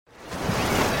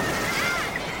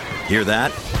Hear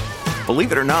that?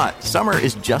 Believe it or not, summer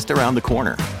is just around the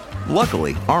corner.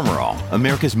 Luckily, Armor All,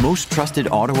 America's most trusted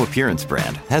auto appearance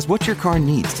brand, has what your car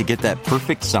needs to get that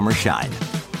perfect summer shine.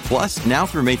 Plus, now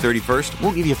through May 31st,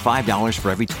 we'll give you $5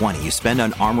 for every $20 you spend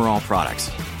on Armor All products.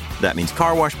 That means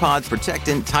car wash pods,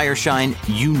 protectant, tire shine,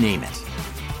 you name it.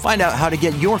 Find out how to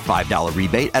get your $5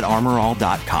 rebate at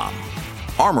armorall.com.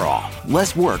 Armor All,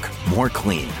 less work, more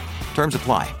clean. Terms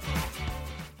apply.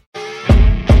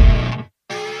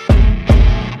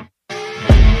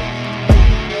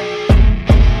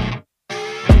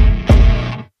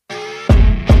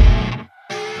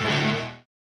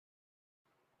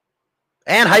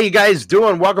 And how you guys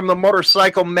doing? Welcome to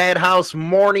Motorcycle Madhouse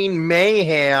Morning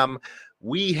Mayhem.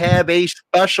 We have a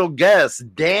special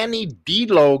guest, Danny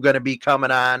D'Lo, going to be coming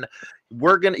on.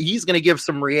 He's going to give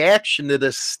some reaction to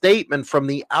this statement from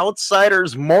the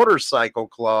Outsiders Motorcycle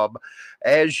Club.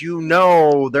 As you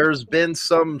know, there's been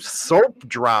some soap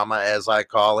drama, as I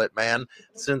call it, man,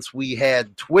 since we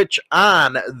had Twitch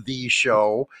on the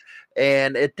show.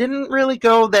 And it didn't really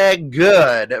go that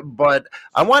good, but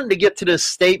I wanted to get to this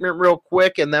statement real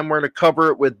quick, and then we're going to cover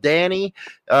it with Danny.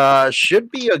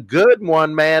 Should be a good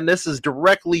one, man. This is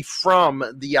directly from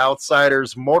the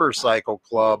Outsiders Motorcycle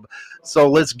Club, so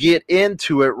let's get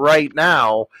into it right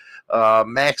now.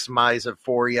 Maximize it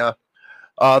for you.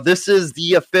 This is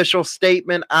the official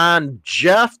statement on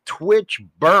Jeff Twitch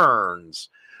Burns.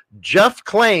 Jeff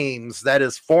claims that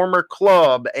his former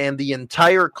club and the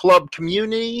entire club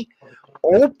community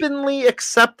openly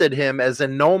accepted him as a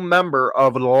known member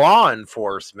of law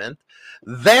enforcement.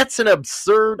 That's an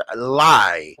absurd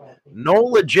lie. No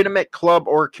legitimate club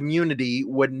or community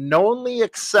would knowingly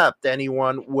accept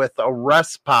anyone with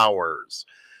arrest powers.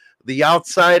 The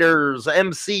Outsiders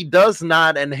MC does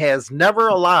not and has never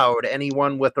allowed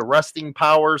anyone with arresting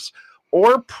powers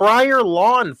or prior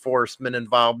law enforcement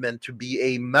involvement to be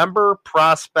a member,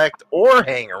 prospect, or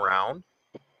hang around.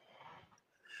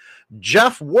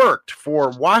 Jeff worked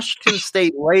for Washington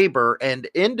State Labor and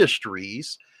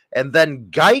Industries and then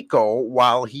Geico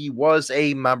while he was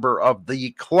a member of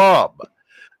the club.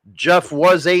 Jeff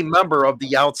was a member of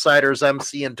the Outsiders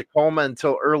MC in Tacoma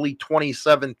until early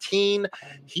 2017.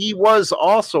 He was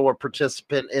also a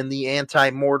participant in the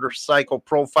anti-motorcycle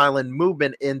profiling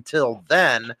movement until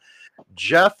then.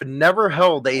 Jeff never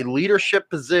held a leadership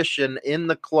position in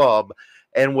the club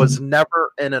and was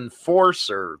never an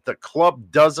enforcer. The club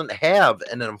doesn't have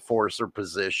an enforcer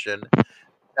position,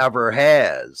 never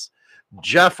has.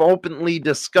 Jeff openly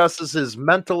discusses his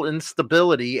mental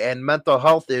instability and mental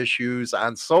health issues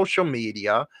on social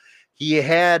media. He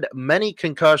had many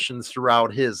concussions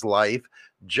throughout his life.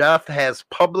 Jeff has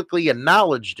publicly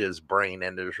acknowledged his brain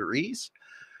injuries.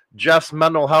 Jeff's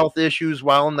mental health issues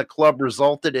while in the club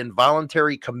resulted in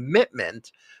voluntary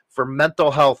commitment for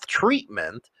mental health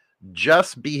treatment.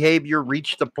 Jeff's behavior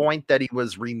reached the point that he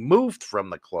was removed from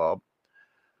the club.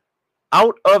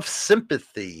 Out of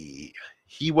sympathy.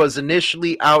 He was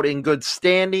initially out in good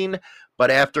standing,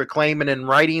 but after claiming in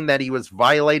writing that he was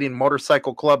violating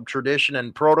motorcycle club tradition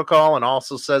and protocol and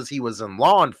also says he was in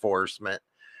law enforcement,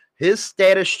 his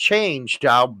status changed to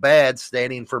out bad,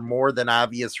 standing for more than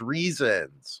obvious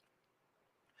reasons.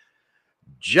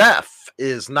 Jeff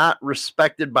is not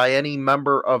respected by any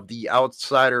member of the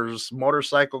Outsiders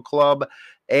Motorcycle Club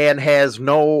and has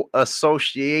no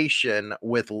association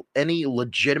with any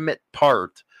legitimate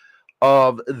part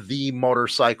of the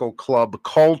motorcycle club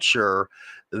culture.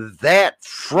 That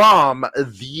from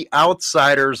the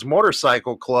Outsiders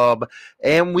Motorcycle Club.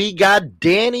 And we got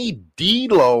Danny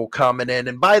D'Lo coming in.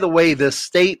 And by the way, this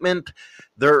statement,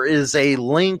 there is a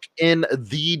link in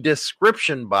the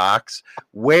description box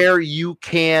where you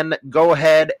can go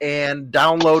ahead and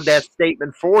download that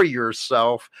statement for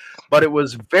yourself. But it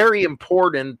was very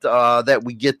important that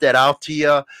we get that out to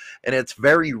you. And it's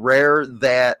very rare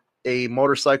that a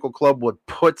motorcycle club would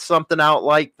put something out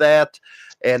like that.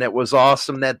 And it was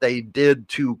awesome that they did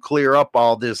to clear up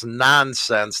all this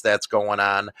nonsense that's going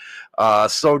on.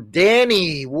 So,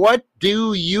 Danny, what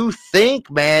do you think,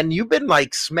 man? You've been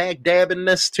like smack dabbing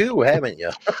this too, haven't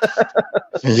you?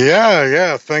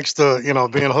 Yeah. Thanks to,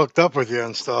 being hooked up with you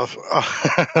and stuff.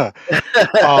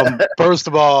 First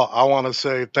of all, I want to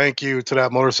say thank you to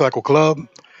that motorcycle club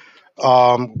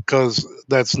because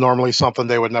that's normally something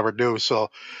they would never do.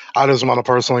 So I just want to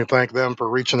personally thank them for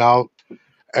reaching out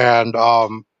and,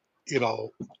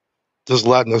 just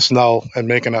letting us know and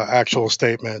making an actual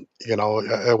statement.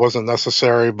 It wasn't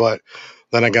necessary, but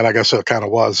then again, I guess it kind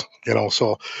of was,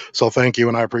 so thank you.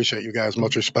 And I appreciate you guys.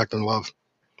 Much respect and love.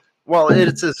 Well,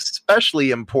 it's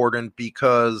especially important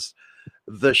because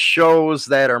the shows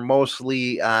that are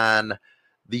mostly on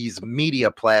these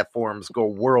media platforms go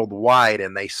worldwide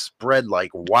and they spread like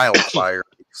wildfire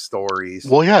stories.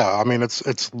 Well, yeah, I mean,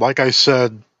 it's like I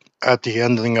said at the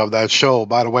ending of that show.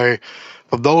 By the way,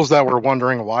 for those that were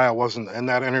wondering why I wasn't in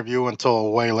that interview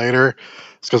until way later,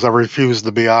 it's because I refused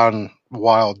to be on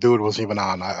while Dude was even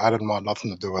on. I didn't want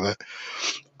nothing to do with it.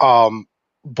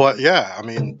 But yeah, I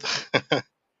mean,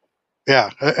 yeah,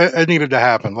 it needed to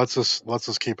happen. Let's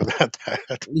just keep it at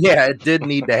that. Yeah, it did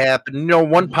need to happen. You know,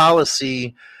 one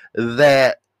policy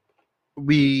that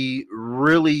we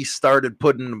really started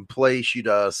putting in place, you'd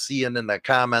see it in the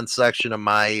comment section of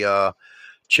my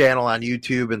channel on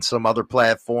YouTube and some other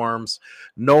platforms.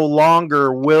 No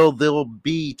longer will there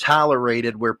be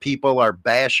tolerated where people are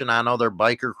bashing on other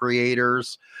biker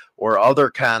creators or other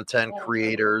content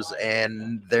creators,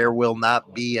 and there will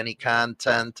not be any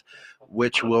content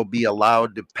which will be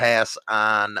allowed to pass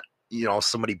on, you know,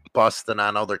 somebody busting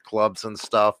on other clubs and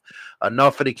stuff.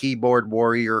 Enough of the keyboard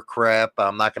warrior crap.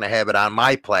 I'm not going to have it on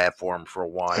my platform for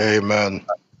one. Amen.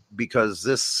 Because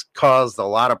this caused a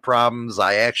lot of problems.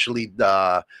 I actually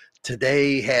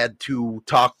today had to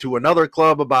talk to another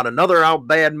club about another Out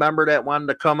Bad member that wanted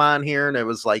to come on here, and it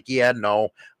was like, yeah, no,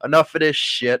 enough of this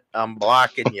shit. I'm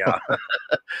blocking you.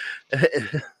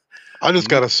 I just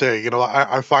gotta say, you know,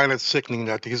 I find it sickening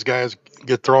that these guys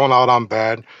get thrown out on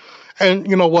bad, and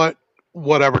you know what?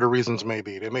 Whatever the reasons may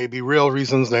be, they may be real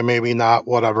reasons, they may be not.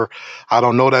 Whatever. I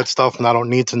don't know that stuff, and I don't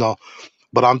need to know.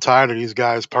 But I'm tired of these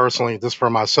guys personally, just for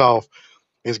myself.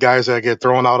 These guys that get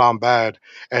thrown out on bad,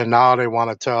 and now they want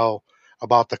to tell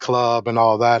about the club and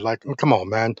all that. Like, come on,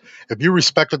 man. If you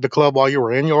respected the club while you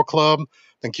were in your club,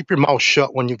 then keep your mouth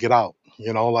shut when you get out.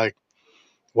 You know, like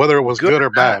whether it was good or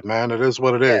bad, man, it is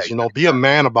what it is. You know, be a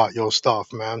man about your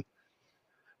stuff, man.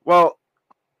 Well,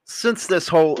 since this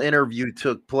whole interview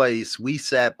took place, we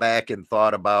sat back and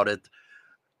thought about it.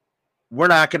 We're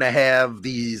not going to have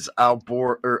these out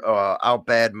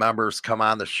bad members come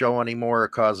on the show anymore. It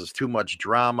causes too much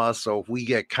drama. So if we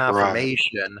get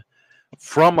confirmation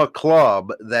from a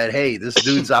club that, hey, this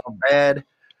dude's out bad,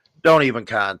 don't even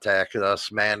contact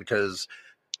us, man, because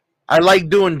I like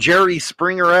doing Jerry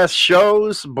Springer-esque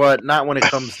shows, but not when it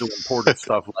comes to important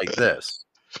stuff like this.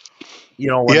 You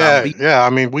know, yeah. I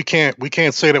mean, we can't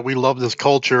say that we love this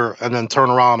culture and then turn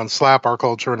around and slap our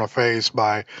culture in the face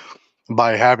by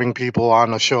having people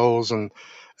on the shows and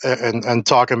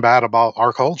talking bad about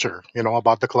our culture, you know,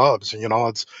 about the clubs. You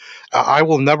know, I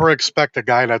will never expect a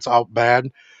guy that's out bad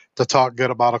to talk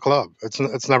good about a club.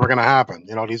 It's never going to happen.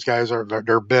 You know, these guys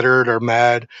they're bitter, they're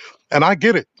mad, and I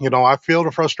get it. You know, I feel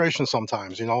the frustration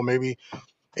sometimes. You know, maybe,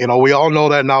 you know, we all know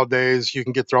that nowadays you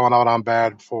can get thrown out on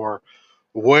bad for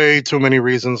way too many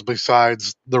reasons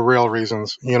besides the real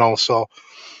reasons. You know, so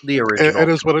the original. It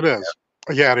is what it is.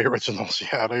 Yeah, the originals.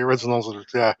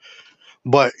 Yeah.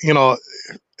 But, you know,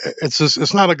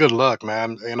 it's not a good look,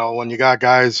 man. You know, when you got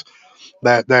guys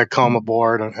that come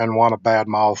aboard and want to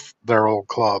badmouth their old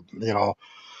club, you know,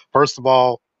 first of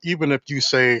all, even what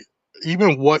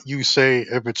you say,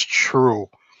 if it's true,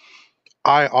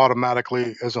 I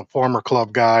automatically, as a former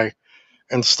club guy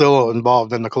and still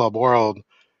involved in the club world,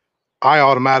 I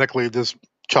automatically just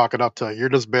chalk it up to you're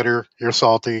just bitter, you're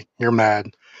salty, you're mad.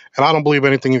 And I don't believe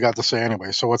anything you got to say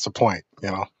anyway. So what's the point, you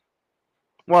know?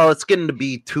 Well, it's getting to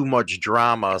be too much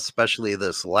drama, especially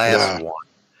this last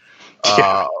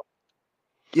one.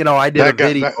 You know, I did a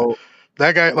video.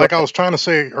 That guy, like I was trying to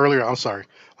say earlier, I'm sorry.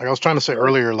 Like I was trying to say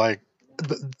earlier, like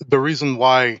the reason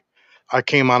why I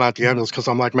came on at the end is because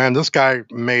I'm like, man, this guy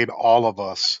made all of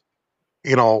us,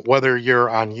 you know, whether you're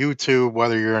on YouTube,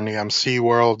 whether you're in the MC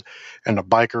world and the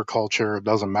biker culture, it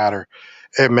doesn't matter.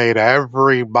 It made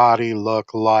everybody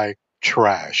look like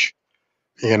trash,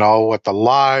 you know, with the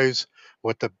lies,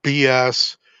 with the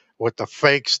BS, with the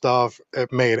fake stuff.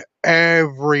 It made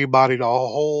everybody, the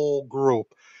whole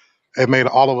group, it made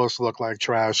all of us look like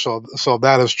trash. So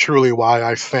that is truly why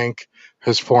I thank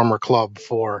his former club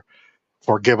for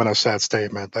giving us that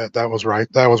statement. That was right.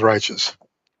 That was righteous.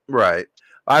 Right.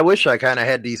 I wish I kind of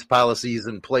had these policies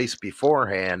in place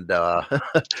beforehand,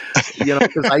 you know,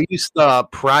 because I used to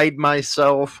pride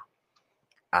myself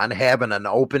on having an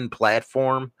open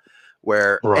platform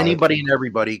where anybody and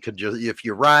everybody could just, if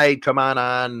you ride, come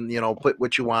on, you know, put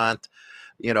what you want.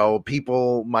 You know,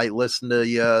 people might listen to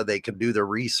you. They can do the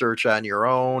research on your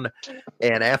own.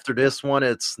 And after this one,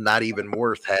 it's not even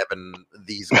worth having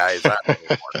these guys on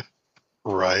anymore.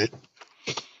 Right.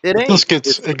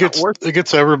 It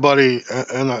gets everybody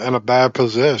in a bad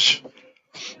position,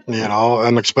 you know,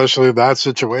 and especially that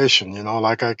situation, you know,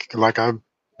 like I've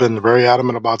been very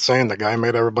adamant about saying the guy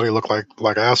made everybody look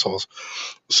like assholes.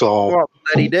 So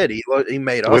that he did. He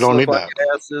made us look like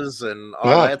asses and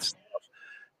all that stuff.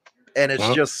 And it's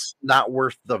Yep. just not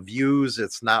worth the views.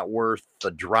 It's not worth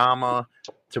the drama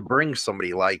to bring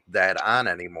somebody like that on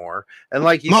anymore. And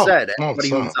like you No, said, no, anybody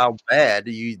it's who's not. out bad,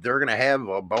 they're going to have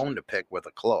a bone to pick with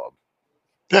a club.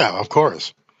 Yeah, of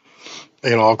course.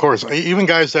 Of course. Even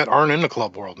guys that aren't in the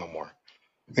club world no more.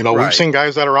 We've Right. seen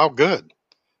guys that are out good.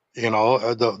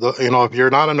 If you're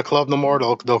not in the club no more,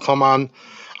 they'll come on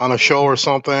a show or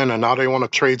something, and now they want to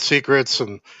trade secrets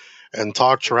and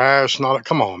talk trash. Not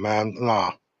come on, man.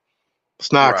 Nah,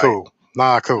 it's not Right. cool.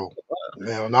 Not cool.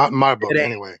 Not in my book It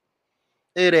ain't. anyway.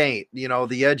 It ain't,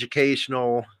 the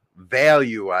educational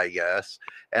value, I guess.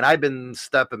 And I've been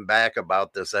stepping back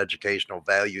about this educational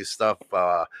value stuff.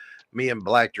 Me and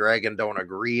Black Dragon don't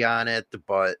agree on it,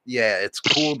 but yeah, it's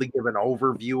cool to give an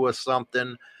overview of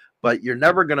something, but you're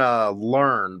never going to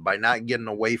learn by not getting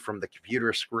away from the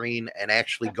computer screen and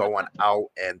actually going out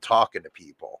and talking to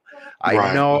people. I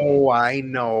Right.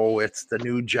 know it's the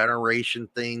new generation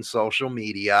thing, social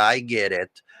media. I get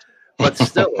it. But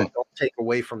still, it don't take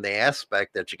away from the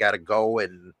aspect that you got to go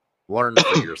and learn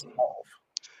for yourself.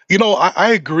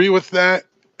 I agree with that,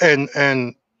 and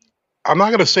I'm not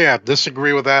gonna say I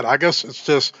disagree with that. I guess it's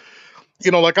just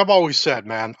like I've always said,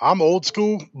 man, I'm old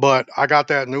school, but I got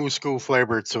that new school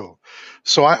flavor too.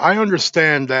 So I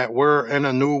understand that we're in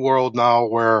a new world now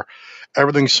where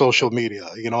everything's social media.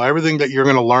 Everything that you're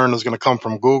going to learn is going to come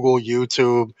from Google,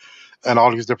 YouTube, and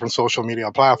all these different social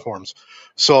media platforms.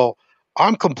 So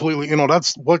I'm completely,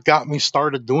 that's what got me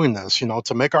started doing this,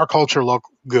 to make our culture look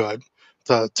good,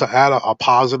 to add a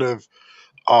positive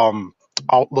um,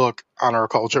 outlook on our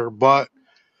culture. But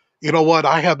you know what?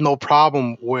 I have no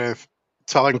problem with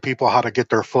telling people how to get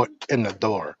their foot in the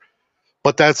door.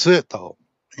 But that's it, though.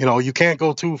 You can't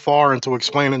go too far into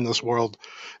explaining this world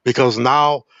because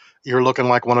now you're looking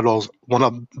like one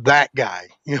of that guy.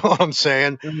 You know what I'm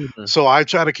saying? Mhm. So I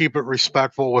try to keep it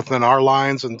respectful within our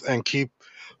lines and keep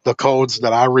the codes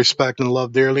that I respect and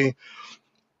love dearly.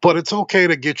 But it's okay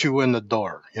to get you in the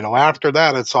door. After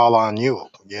that, it's all on you.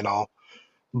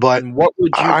 But And what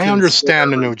would you I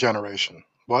understand the consider? new generation.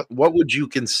 What? What would you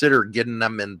consider getting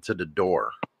them into the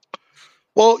door?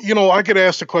 Well, I get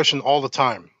asked the question all the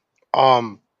time.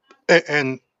 Um,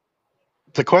 and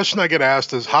the question I get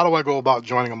asked is, how do I go about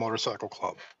joining a motorcycle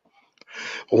club?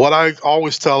 What I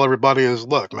always tell everybody is,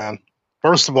 look, man,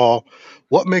 first of all,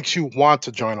 what makes you want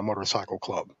to join a motorcycle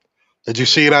club? Did you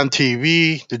see it on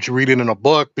TV? Did you read it in a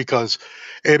book? Because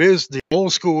it is the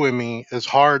old school in me is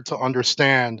hard to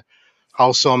understand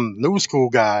how some new school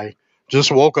guy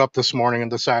just woke up this morning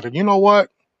and decided, you know what?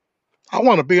 I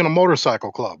want to be in a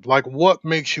motorcycle club. Like, what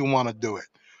makes you want to do it?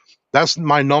 That's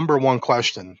my number one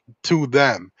question to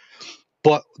them.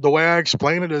 But the way I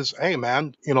explain it is, hey,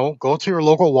 man, go to your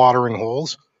local watering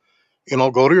holes,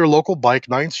 go to your local bike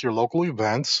nights, your local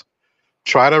events,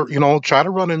 try to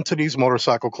run into these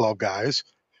motorcycle club guys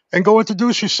and go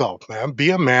introduce yourself, man.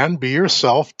 Be a man, be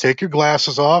yourself, take your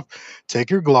glasses off, take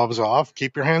your gloves off,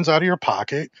 keep your hands out of your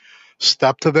pocket,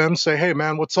 step to them, say, hey,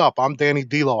 man, what's up? I'm Danny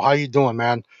D'Lo. How you doing,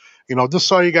 man? Just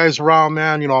saw you guys around,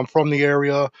 man. I'm from the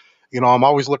area. I'm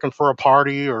always looking for a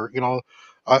party or,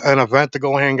 an event to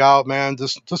go hang out, man.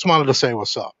 Just wanted to say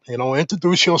what's up.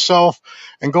 Introduce yourself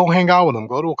and go hang out with them.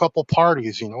 Go to a couple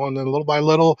parties, and then little by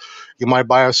little, you might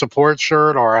buy a support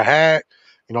shirt or a hat.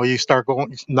 You start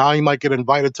going. Now you might get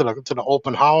invited to the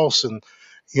open house and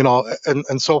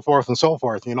so forth and so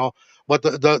forth. But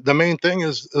the main thing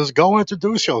is go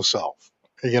introduce yourself.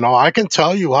 I can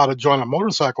tell you how to join a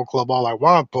motorcycle club all I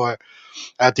want, but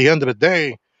at the end of the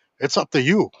day, it's up to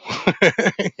you.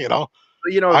 you know,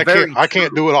 I can't Very I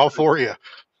can't true. do it all for you.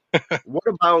 What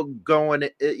about going?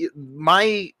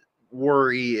 My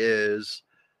worry is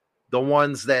the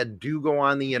ones that do go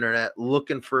on the internet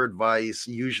looking for advice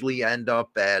usually end up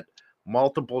at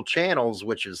multiple channels,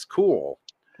 which is cool.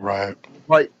 Right.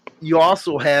 But you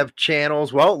also have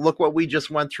channels. Well, look what we just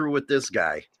went through with this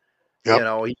guy.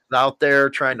 Yep. He's out there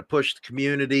trying to push the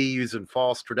community using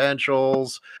false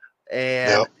credentials. And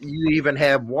Yep. you even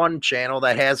have one channel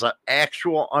that has an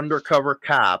actual undercover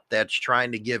cop that's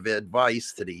trying to give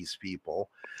advice to these people.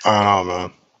 I know,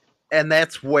 man. And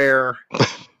that's where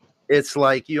it's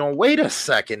like, wait a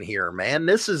second here, man.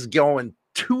 This is going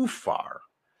too far.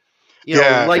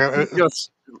 Yeah.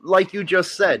 Like you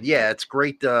just said, yeah, it's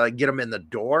great to get them in the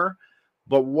door,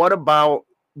 but what about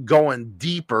going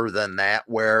deeper than that,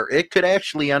 where it could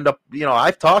actually end up?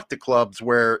 I've talked to clubs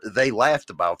where they laughed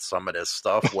about some of this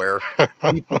stuff, where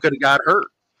people could have got hurt.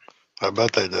 I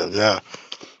bet they did. Yeah.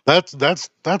 That's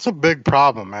a big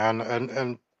problem, man.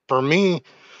 And for me,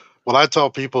 what I tell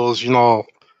people is,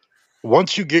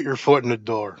 once you get your foot in the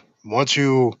door, once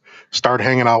you start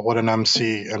hanging out with an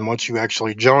MC, and once you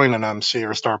actually join an MC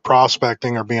or start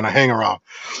prospecting or being a hang around,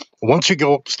 once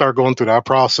you start going through that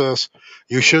process,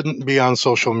 you shouldn't be on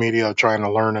social media trying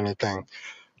to learn anything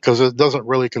because it doesn't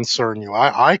really concern you.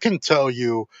 I can tell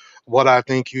you what I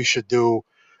think you should do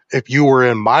if you were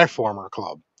in my former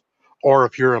club or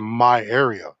if you're in my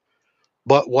area.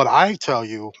 But what I tell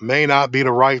you may not be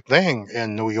the right thing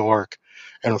in New York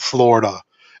and Florida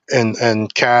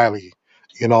and Cali,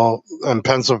 and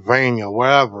Pennsylvania,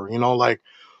 wherever,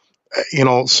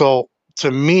 so to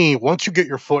me, once you get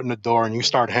your foot in the door and you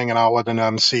start hanging out with an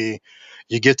MC,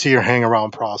 you get to your hang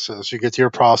around process, you get to your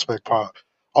prospect part.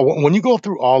 When you go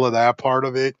through all of that part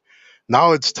of it,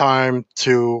 now it's time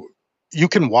to, you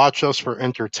can watch us for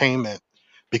entertainment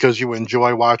because you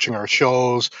enjoy watching our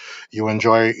shows, you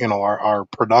enjoy, our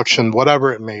production,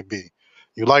 whatever it may be.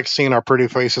 You like seeing our pretty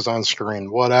faces on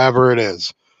screen, whatever it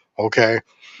is. Okay.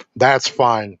 That's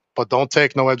fine. But don't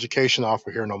take no education off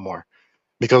of here no more,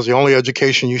 because the only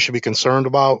education you should be concerned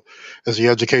about is the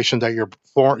education that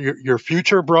your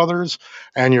future brothers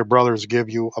and your brothers give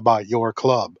you about your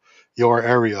club, your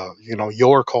area,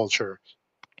 your culture.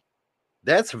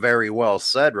 That's very well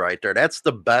said right there. That's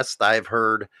the best I've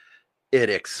heard it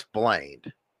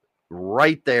explained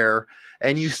right there.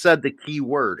 And you said the key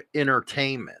word,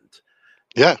 entertainment.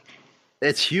 Yeah.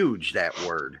 It's huge, that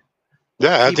word.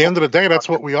 Yeah, at the end of the day, that's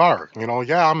what we are.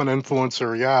 Yeah, I'm an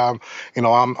influencer. Yeah,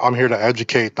 I'm here to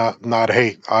educate, not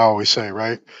hate. I always say,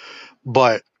 right?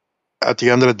 But at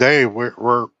the end of the day,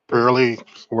 we're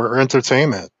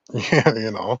entertainment.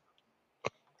 Yeah.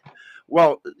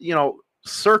 Well,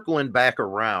 circling back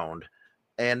around,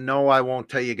 and no, I won't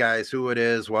tell you guys who it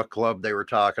is, what club they were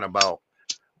talking about,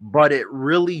 but it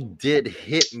really did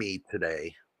hit me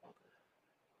today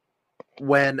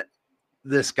when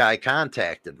this guy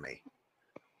contacted me.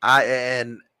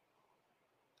 I'm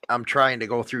trying to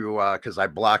go through because I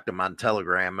blocked him on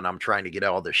Telegram, and I'm trying to get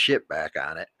all the shit back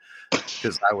on it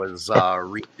because I was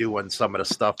redoing some of the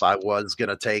stuff I was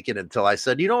gonna take it until I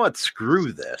said, you know what,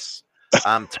 screw this.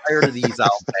 I'm tired of these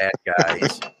Outback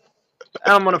guys.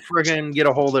 I'm gonna friggin' get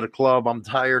a hold of the club. I'm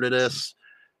tired of this,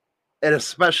 and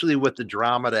especially with the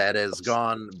drama that has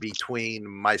gone between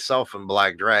myself and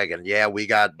Black Dragon. Yeah,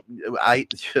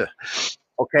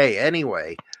 okay.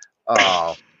 Anyway.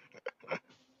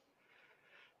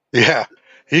 Yeah,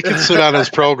 he can sit on his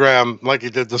program like he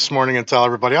did this morning and tell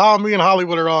everybody, "Oh, me and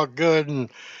Hollywood are all good, and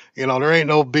there ain't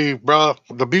no beef, bro."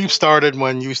 The beef started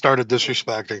when you started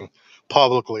disrespecting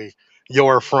publicly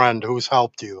your friend who's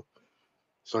helped you.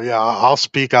 So yeah, I'll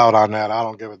speak out on that. I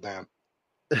don't give a damn.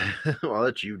 Well,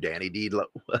 that's you, Danny D'Lo.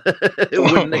 It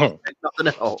wouldn't expect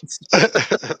nothing else.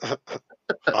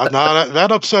 No,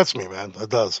 that upsets me, man. It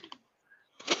does.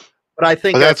 But I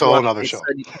think that's a whole other show.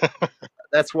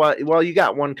 That's why. Well, you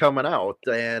got one coming out,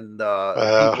 and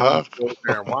people go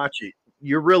there and watch it.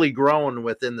 You're really growing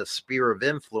within the sphere of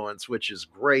influence, which is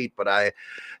great. But I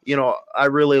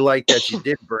really like that you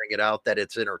did bring it out, that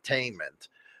it's entertainment.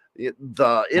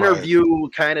 The interview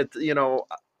kind of,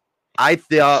 I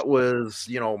thought was,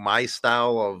 my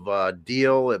style of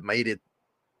deal. It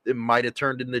might have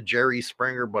turned into Jerry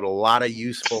Springer, but a lot of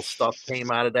useful stuff came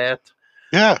out of that.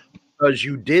 Yeah, because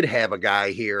you did have a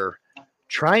guy here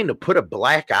trying to put a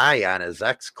black eye on his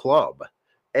ex-club.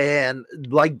 And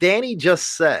like Danny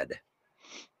just said,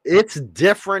 it's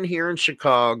different here in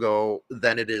Chicago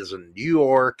than it is in New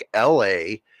York,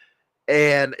 LA.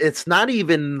 And it's not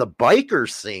even the biker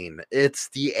scene. It's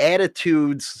the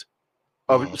attitudes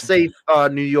of, say,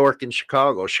 New York and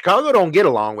Chicago. Chicago don't get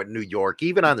along with New York,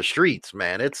 even on the streets,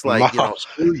 man. It's like,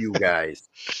 screw you guys.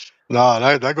 No,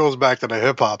 that goes back to the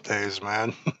hip-hop days,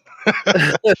 man.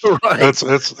 Right.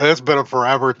 It's been a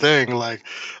forever thing. Like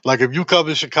if you come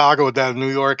to Chicago with that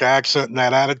New York accent and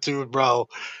that attitude, bro,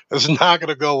 it's not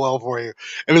gonna go well for you.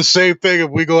 And the same thing if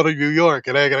we go to New York,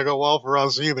 it ain't gonna go well for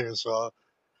us either. So,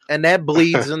 and that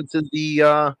bleeds into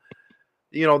the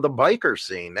the biker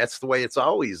scene. That's the way it's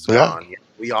always gone. Yeah.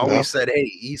 We always said,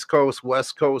 hey, East Coast,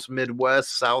 West Coast,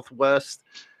 Midwest, Southwest,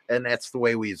 and that's the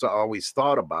way we've always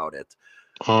thought about it.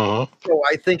 Uh-huh. So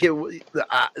I think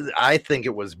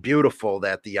it was beautiful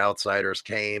that the outsiders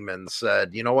came and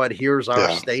said, you know what, here's our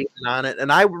statement on it.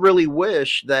 And I really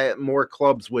wish that more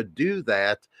clubs would do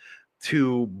that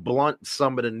to blunt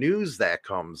some of the news that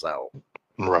comes out.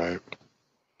 Right.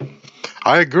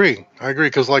 I agree.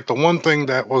 Because like the one thing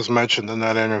that was mentioned in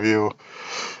that interview,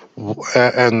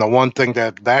 and the one thing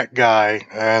that guy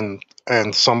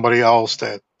and somebody else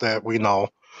that we know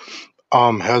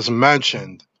has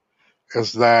mentioned,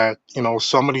 is that,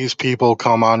 some of these people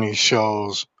come on these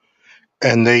shows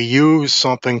and they use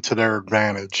something to their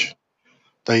advantage.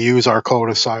 they use our code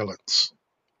of silence.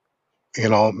 You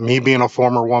know, me being a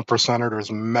former 1%er,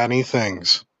 there's many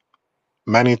things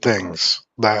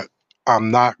that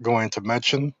I'm not going to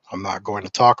mention, I'm not going to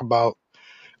talk about,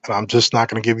 and I'm just not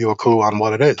going to give you a clue on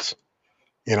what it is.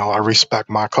 You know, I respect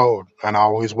my code, and I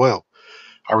always will.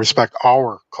 I respect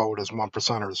our code as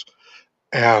 1%ers.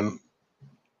 And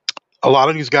a lot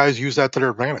of these guys use that to their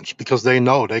advantage because they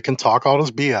know they can talk all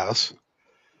this BS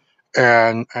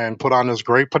and put on this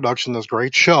great production, this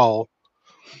great show,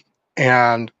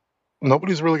 and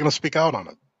nobody's really going to speak out on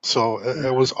it. So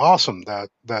it was awesome that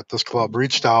this club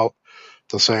reached out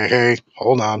to say, hey,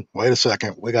 hold on, wait a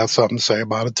second, we got something to say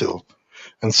about it too,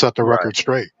 and set the record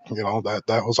straight. You know, that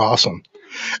was awesome.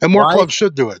 And more clubs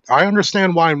should do it. I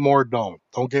understand why more don't.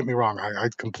 Don't get me wrong. I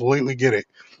completely get it.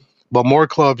 But more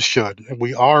clubs should.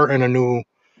 We are in a new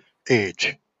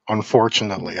age,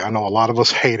 unfortunately. I know a lot of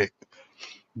us hate it,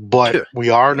 but we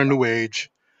are in a new age.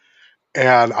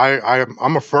 And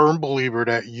I'm a firm believer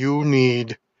that you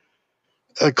need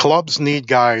clubs need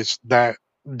guys that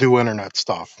do internet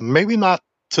stuff. Maybe not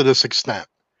to this extent,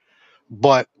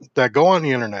 but that go on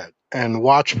the internet and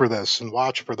watch for this and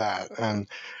watch for that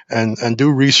and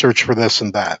do research for this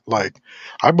and that. Like,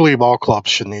 I believe all clubs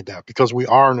should need that because we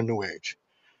are in a new age.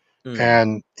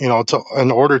 And you know,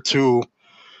 in order to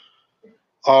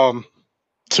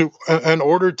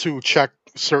check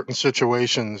certain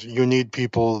situations, you need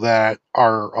people that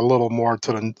are a little more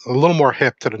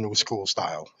hip to the new school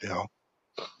style, you know.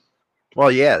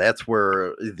 Well, yeah, that's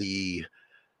where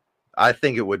I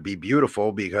think it would be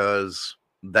beautiful because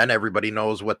then everybody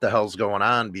knows what the hell's going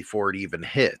on before it even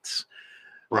hits.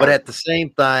 Right. But at the same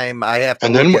time, I have to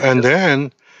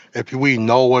then if we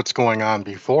know what's going on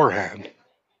beforehand,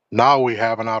 now we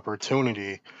have an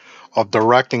opportunity of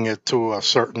directing it to a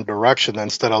certain direction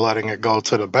instead of letting it go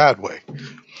to the bad way.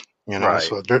 You know,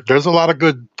 so there's a lot of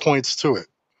good points to it.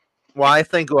 Well, I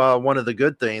think one of the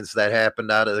good things that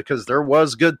happened out of it, because there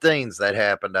was good things that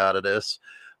happened out of this.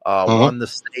 One, the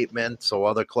statement, so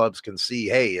other clubs can see,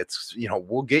 hey, it's, you know,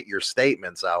 we'll get your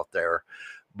statements out there.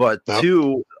 But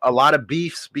two, a lot of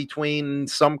beefs between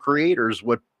some creators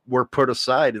were put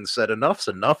aside and said, enough's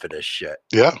enough of this shit.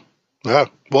 Yeah.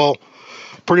 Well,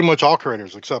 pretty much all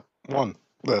creators except one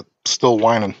that's still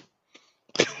whining.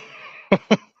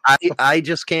 I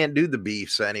just can't do the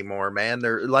beefs anymore, man.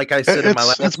 They're, like I said in my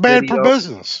last it's bad for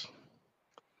business.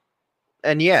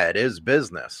 And yeah, it is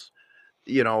business.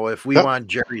 You know, if we want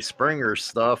Jerry Springer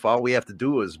stuff, all we have to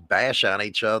do is bash on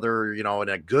each other, you know, in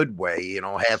a good way, you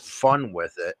know, have fun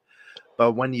with it.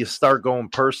 But when you start going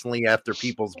personally after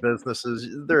people's businesses,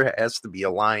 there has to be a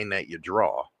line that you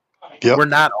draw. We're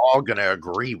not all going to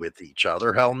agree with each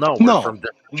other. Hell no. We're from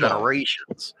different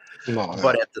generations.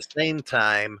 But at the same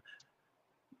time,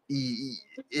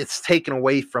 it's taken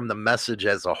away from the message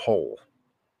as a whole.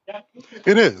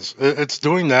 It is. It's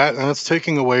doing that, and it's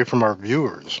taking away from our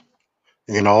viewers.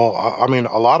 You know, I mean,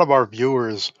 a lot of our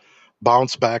viewers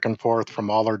bounce back and forth from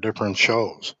all our different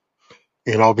shows,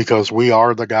 you know, because we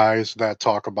are the guys that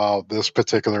talk about this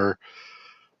particular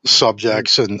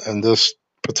subjects and this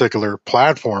particular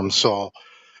platform. So,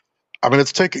 I mean,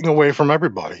 it's taking away from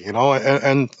everybody, you know,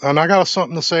 and I got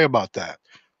something to say about that.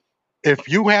 If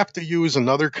you have to use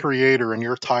another creator in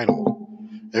your title,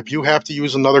 if you have to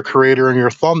use another creator in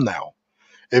your thumbnail,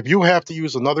 if you have to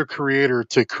use another creator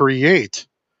to create,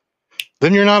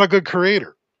 then you're not a good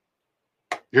creator.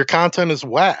 Your content is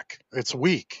whack. It's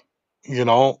weak. You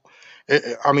know,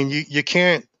 I mean, you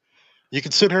can't, you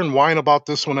can sit here and whine about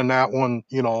this one and that one,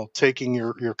 you know, taking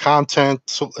your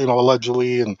content, you know,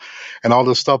 allegedly and all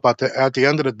this stuff. But at the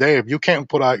end of the day, if you can't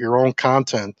put out your own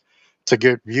content to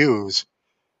get views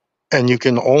and you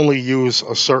can only use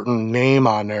a certain name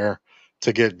on there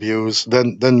to get views,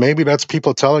 then maybe that's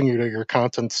people telling you that your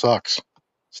content sucks.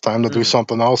 It's time to do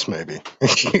something else, maybe.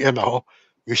 You know,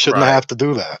 you shouldn't have to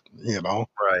do that, you know.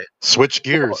 Switch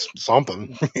gears,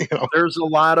 something. You know, there's a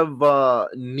lot of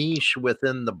niche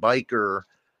within the biker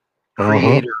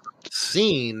creator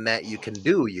scene that you can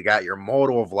do. You got your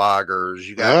moto vloggers,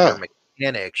 you got your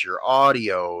mechanics, your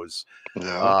audios.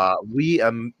 I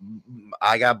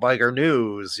got biker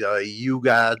news. You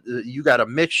got a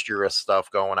mixture of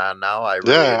stuff going on now. I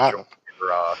really enjoy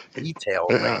your detail.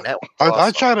 That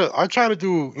awesome. I try to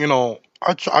do, you know,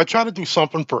 I try to do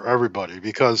something for everybody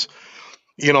because,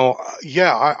 you know,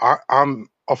 I'm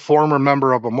a former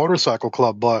member of a motorcycle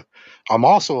club, but I'm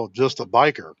also just a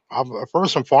biker.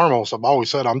 First and foremost, I've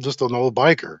always said I'm just an old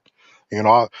biker. You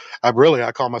know,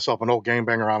 I call myself an old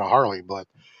gangbanger on a Harley, but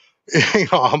you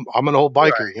know, I'm an old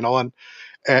biker. You know,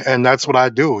 and that's what I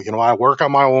do. You know, I work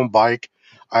on my own bike.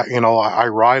 I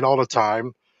ride all the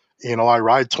time. You know, I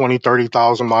ride 20,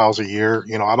 30,000 miles a year.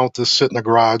 You know, I don't just sit in the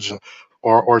garage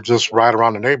or just ride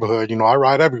around the neighborhood. You know, I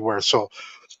ride everywhere. So,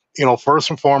 you know, first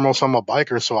and foremost, I'm a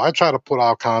biker. So I try to put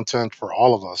out content for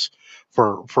all of us,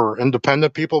 for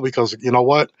independent people, because you know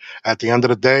what? At the end of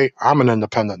the day, I'm an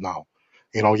independent now.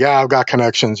 You know, yeah, I've got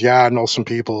connections. Yeah, I know some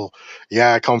people.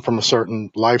 Yeah, I come from a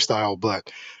certain lifestyle, but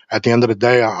at the end of the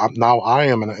day, I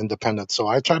am an independent. So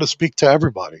I try to speak to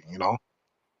everybody, you know.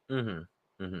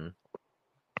 Mm-hmm. Mm-hmm.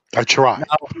 I try.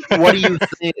 Now, what do you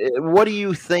think? What do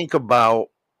you think about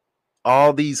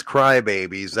all these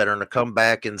crybabies that are going to come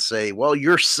back and say, "Well,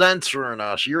 you're censoring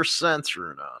us. You're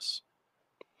censoring us."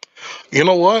 You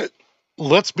know what?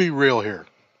 Let's be real here,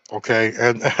 okay?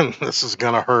 And this is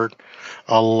gonna hurt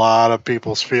a lot of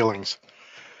people's feelings.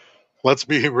 Let's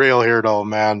be real here, though,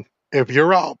 man. If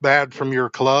you're out bad from your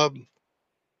club,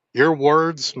 your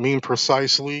words mean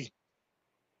precisely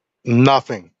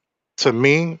nothing to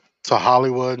me, to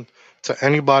Hollywood, to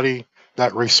anybody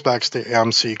that respects the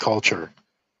MC culture.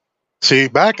 See,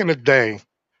 back in the day,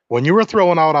 when you were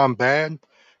throwing out on bad,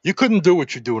 you couldn't do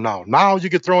what you do now. Now you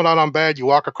get thrown out on bad, you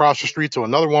walk across the street to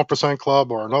another 1%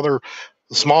 club or another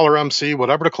smaller MC,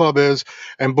 whatever the club is,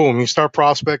 and boom, you start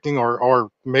prospecting or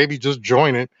maybe just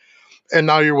join it, and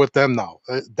now you're with them now.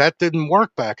 That didn't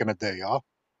work back in the day, y'all.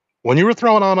 When you were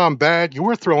throwing out on bad, you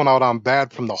were throwing out on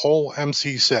bad from the whole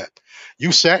MC set.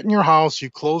 You sat in your house,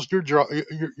 you closed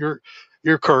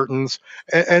your curtains,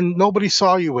 and nobody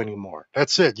saw you anymore.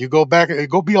 That's it. You go back,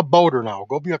 go be a boater now,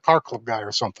 go be a car club guy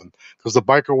or something, because the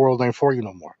biker world ain't for you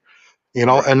no more. You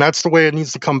know, Right. and that's the way it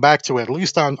needs to come back to, at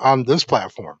least on this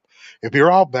platform. If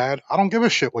you're out bad, I don't give a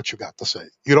shit what you got to say.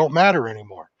 You don't matter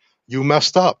anymore. You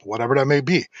messed up, whatever that may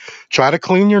be. Try to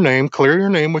clean your name, clear your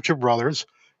name with your brothers,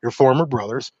 your former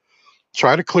brothers.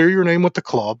 Try to clear your name with the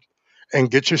club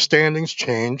and get your standings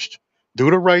changed. Do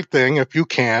the right thing if you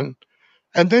can,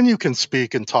 and then you can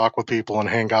speak and talk with people and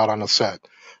hang out on the set.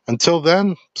 Until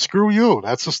then, screw you.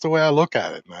 That's just the way I look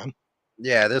at it, man.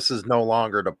 Yeah, this is no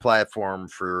longer the platform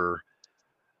for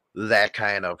that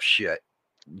kind of shit.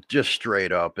 Just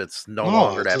straight up, it's no No,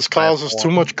 longer it that just causes too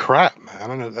platform. much crap,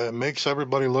 man, and it makes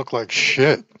everybody look like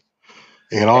shit.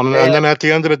 You know, and And then at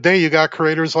the end of the day, you got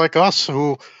creators like us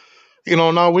who, you know,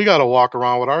 now we got to walk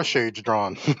around with our shades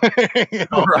drawn. You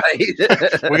know, right,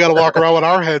 we got to walk around with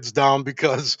our heads down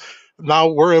because now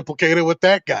we're implicated with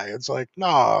that guy. It's like,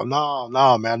 no, no,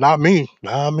 no, man, not me,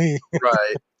 not me.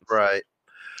 right, right.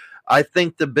 I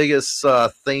think the biggest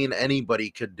thing anybody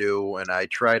could do, and I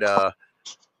try to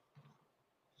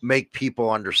make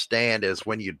people understand, is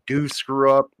when you do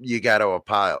screw up, you got to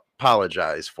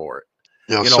apologize for it.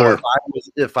 Yes, You know, sir.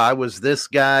 if I was this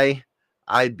guy,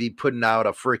 I'd be putting out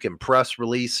a freaking press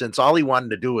release, since all he wanted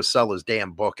to do was sell his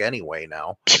damn book anyway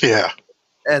now, Yeah,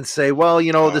 and say, well,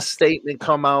 you know, yeah, the statement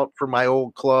come out for my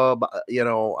old club. You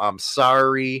know, I'm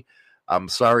sorry. I'm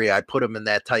sorry I put him in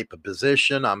that type of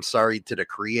position. I'm sorry to the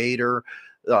creator,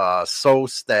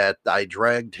 Sos, that I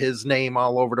dragged his name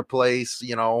all over the place.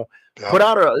 You know,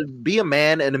 yeah. be a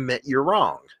man and admit you're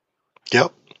wrong.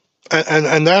 Yep.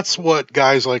 And that's what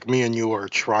guys like me and you are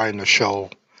trying to show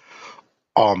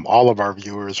all of our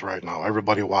viewers right now,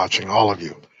 everybody watching, all of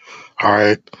you. All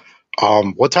right.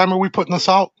 What time are we putting this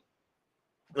out?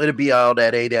 It'll be out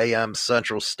at 8 a.m.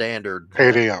 Central Standard.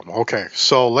 8 a.m. Okay.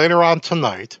 So later on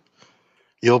tonight,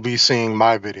 you'll be seeing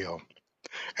my video.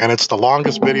 And it's the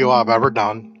longest video I've ever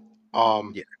done.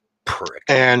 Yeah, prick.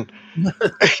 And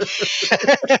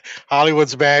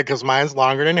Hollywood's bad because mine's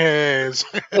longer than his.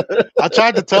 I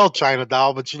tried to tell China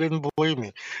Doll, but she didn't believe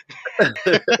me.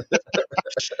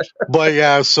 But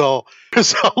yeah, so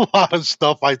there's a lot of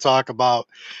stuff I talk about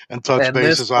and touch And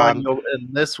bases on.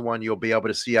 this one you'll be able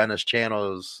to see on his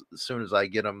channel as soon as I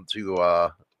get him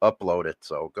to upload it.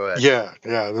 So go ahead.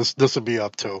 Yeah, this will be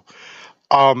up too.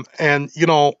 And you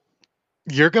know,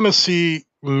 you're gonna see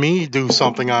me do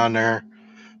something on there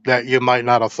that you might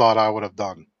not have thought I would have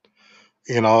done.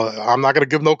 You know, I'm not gonna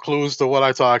give no clues to what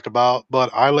I talked about,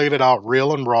 but I laid it out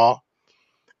real and raw,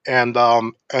 and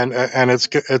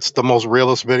it's the most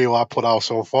realist video I put out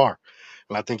so far,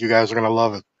 and I think you guys are gonna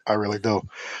love it. I really do.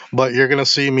 But you're gonna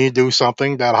see me do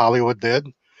something that Hollywood did,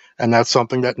 and that's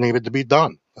something that needed to be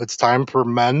done. It's time for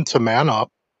men to man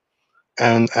up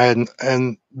and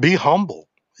be humble,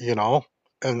 you know,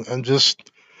 and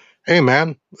just, hey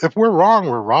man, if we're wrong,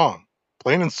 we're wrong,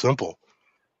 plain and simple.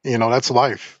 You know, that's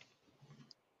life.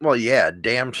 Well, yeah,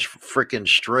 damn freaking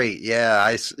straight. Yeah,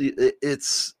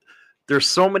 it's there's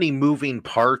so many moving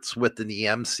parts within the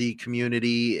MC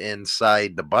community,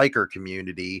 inside the biker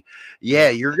community. Yeah,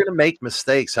 you're gonna make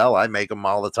mistakes. Hell, I make them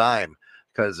all the time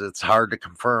because it's hard to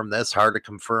confirm this, hard to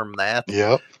confirm that.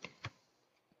 Yep.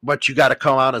 but you got to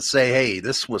come out and say, hey,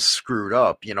 this was screwed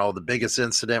up. You know, the biggest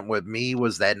incident with me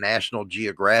was that National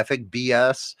Geographic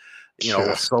BS, you know,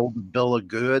 Yeah. sold a bill of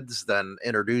goods, then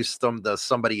introduced them to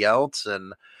somebody else,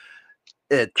 and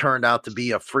it turned out to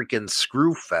be a freaking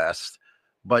screw fest.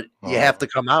 But you have to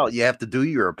come out, you have to do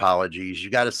your apologies. You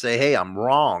got to say, hey, I'm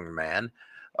wrong, man.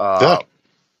 Yeah.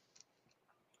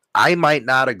 I might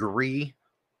not agree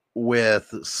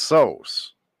with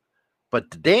Sos,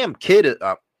 but the damn kid,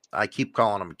 I keep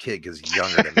calling him a kid because he's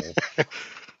younger than me,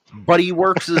 but he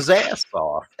works his ass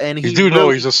off. And You do know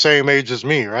he's the same age as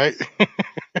me, right?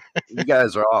 You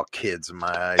guys are all kids in my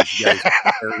eyes. You guys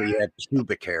barely had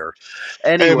pubic hair.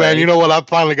 Anyway, hey, man, you know what? I've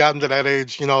finally gotten to that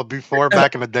age. You know, before,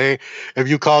 back in the day, if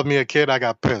you called me a kid, I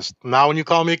got pissed. Now, when you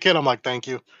call me a kid, I'm like, thank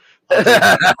you.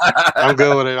 I'm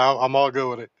good with it. I'm all good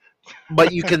with it.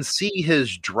 But you can see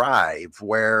his drive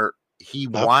where he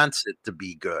wants it to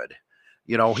be good.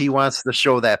 You know, he wants to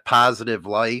show that positive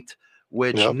light,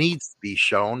 which needs to be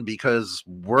shown because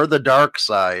we're the dark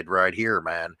side right here,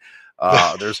 man.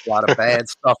 There's a lot of bad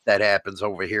stuff that happens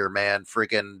over here, man.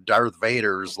 Freaking Darth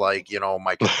Vader's like, you know,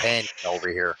 my companion over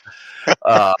here.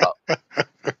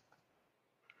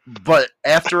 But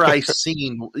after I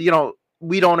seen, you know,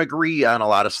 we don't agree on a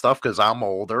lot of stuff because I'm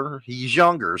older, he's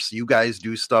younger, so you guys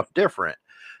do stuff different.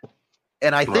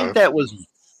 And I think that was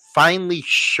finally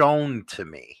shown to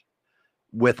me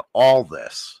with all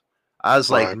this. I was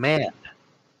like, man,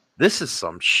 this is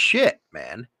some shit,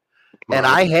 man. And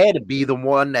I had to be the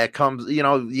one that comes, you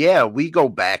know, yeah, we go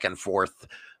back and forth,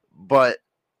 but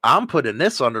I'm putting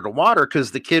this under the water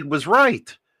because the kid was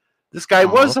right. This guy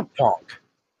was a punk.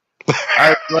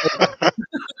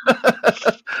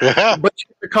 But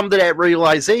you come to that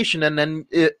realization, and then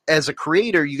as a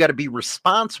creator, you got to be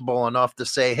responsible enough to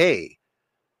say, hey,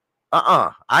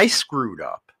 I screwed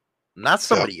up, not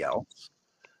somebody else.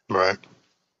 Right.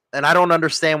 And I don't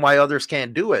understand why others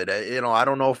can't do it. You know, I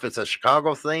don't know if it's a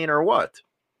Chicago thing or what.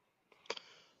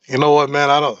 You know what, man?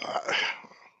 I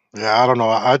don't know.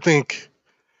 I think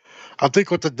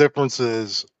what the difference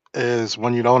is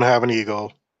when you don't have an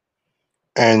ego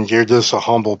and you're just a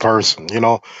humble person, you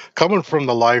know, coming from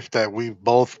the life that we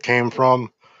both came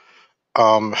from,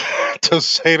 to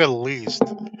say the least,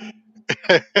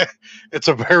 it's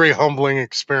a very humbling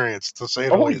experience, to say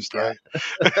the least, right?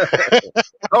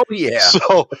 Oh, yeah.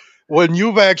 So when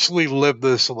you've actually lived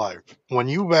this life, when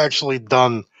you've actually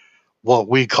done what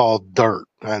we call dirt,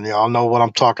 and y'all know what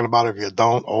I'm talking about. If you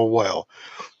don't, oh well.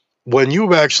 When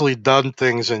you've actually done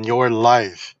things in your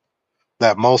life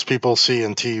that most people see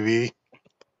in TV,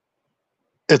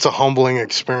 it's a humbling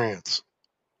experience.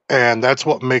 And that's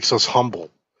what makes us humble,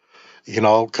 you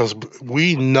know, because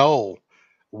we know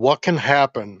what can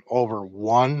happen over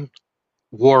one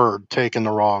word taken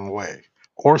the wrong way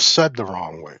or said the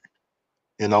wrong way.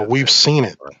 You know, we've seen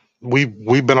it.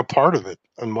 We've been a part of it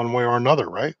in one way or another,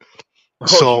 right? Oh,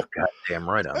 so goddamn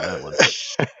right on that one.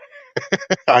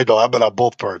 I know. I've been on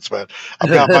both parts, man. I've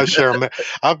got my share.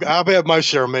 I've had my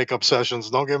share of makeup sessions.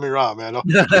 Don't get me wrong, man.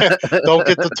 Don't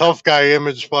get the tough guy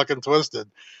image fucking twisted.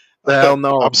 Hell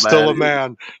no, I'm still a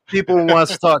man. People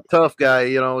wants to talk tough guy,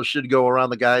 you know, should go around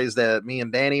the guys that me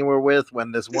and Danny were with.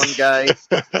 When this one guy,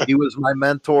 he was my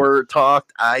mentor,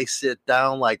 talked, I sit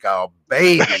down like a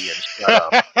baby and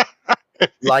shut up.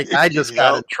 Like I just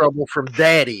got in trouble from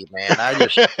daddy, man. I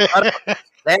just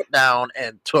sat down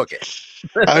and took it.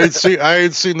 I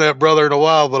ain't seen that brother in a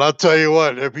while, but I'll tell you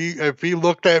what, if he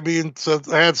looked at me and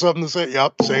had something to say,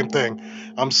 yep, same thing.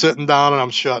 I'm sitting down and I'm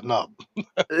shutting up.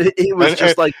 He was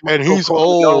just like and he's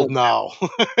old now.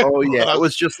 Oh yeah, it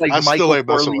was just like Michael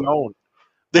Corleone.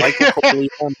 Michael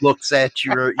Corleone looks at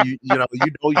you, you know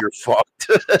you're fucked.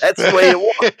 That's the way it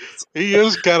was. He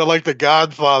is kind of like the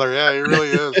Godfather. Yeah, he really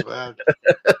is, man.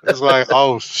 It's like,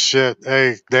 oh shit,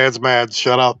 hey, Dad's mad.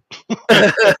 Shut up.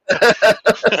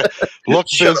 Look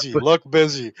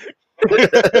busy.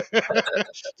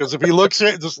 Because if he looks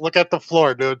at, just look at the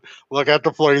floor, dude. Look at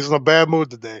the floor. He's in a bad mood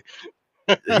today.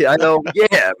 Yeah, I know.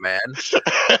 Yeah, man.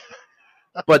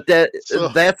 But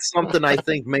that's something I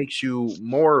think makes you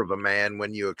more of a man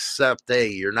when you accept, hey,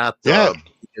 you're not the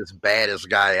as baddest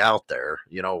guy out there,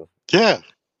 you know. Yeah.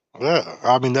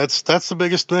 I mean, that's the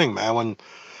biggest thing, man.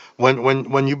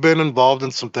 When you've been involved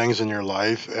in some things in your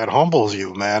life, it humbles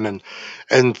you, man.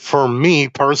 And for me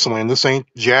personally, and this ain't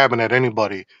jabbing at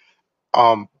anybody,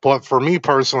 but for me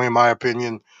personally, in my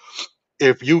opinion,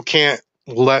 if you can't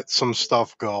let some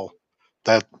stuff go,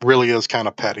 that really is kind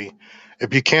of petty.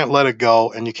 If you can't let it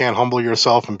go and you can't humble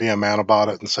yourself and be a man about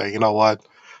it and say, you know what,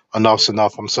 enough's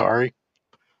enough, I'm sorry.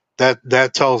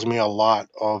 That tells me a lot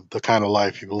of the kind of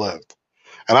life you've lived.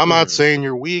 And I'm not saying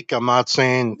you're weak. I'm not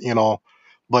saying, you know,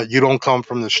 but you don't come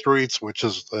from the streets, which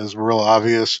is real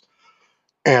obvious.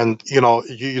 And you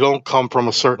don't come from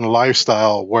a certain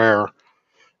lifestyle where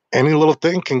any little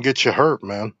thing can get you hurt,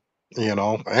 man.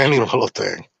 Any little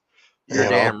thing. You're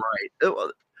damn right.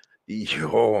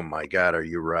 Oh my God, are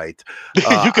you right?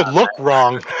 You could look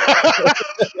wrong.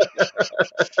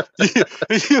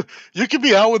 you could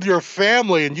be out with your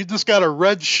family and you just got a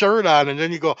red shirt on, and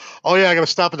then you go, "Oh yeah, I got to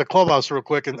stop at the clubhouse real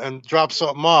quick and drop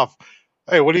something off."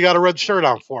 Hey, what do you got a red shirt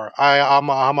on for? I'm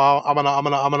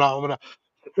gonna.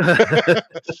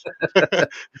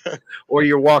 Or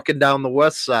you're walking down the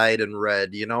west side in red,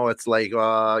 it's like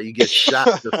you get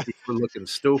shot just for looking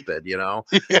stupid, Yeah.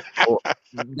 Well,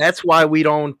 that's why we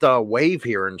don't wave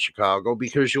here in Chicago,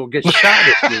 because you'll get shot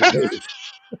if you wave.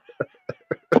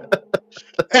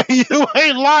 Hey, you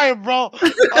ain't lying, bro.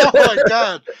 Oh my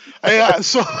God.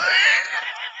 So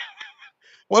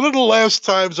one of the last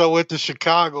times I went to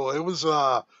Chicago, it was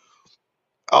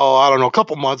I don't know, a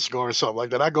couple months ago or something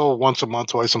like that. I go once a month,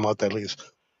 twice a month at least.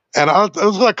 And it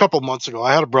was like a couple months ago.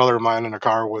 I had a brother of mine in the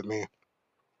car with me,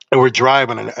 and we're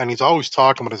driving, and he's always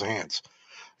talking with his hands,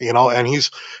 and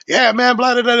he's, yeah, man,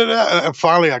 blah, blah, blah, blah. And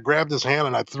finally I grabbed his hand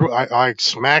and I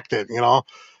smacked it, and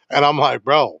I'm like,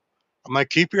 bro,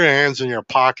 keep your hands in your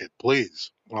pocket,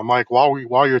 please. And I'm like, while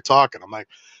you're talking, I'm like,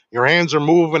 your hands are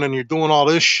moving and you're doing all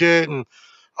this shit, and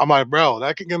I'm like, bro,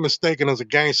 that could get mistaken as a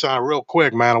gang sign real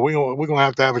quick, man. We're gonna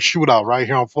have to have a shootout right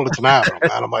here on Fullerton Avenue,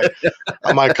 man.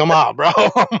 I'm like, come on, bro.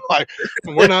 I'm like,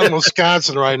 we're not in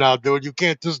Wisconsin right now, dude. You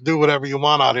can't just do whatever you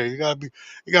want out here. You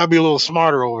gotta be a little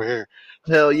smarter over here.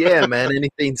 Hell yeah, man.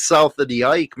 Anything south of the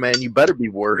Ike, man, you better be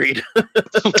worried.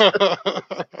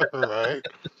 Right.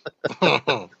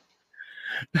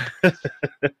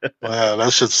 Wow,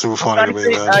 that shit's too funny to me,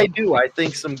 man. I do. I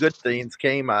think some good things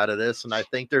came out of this, and I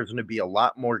think there's going to be a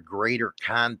lot more greater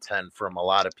content from a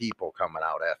lot of people coming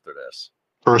out after this.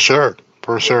 For sure,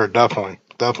 definitely.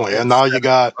 And now you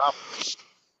got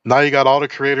all the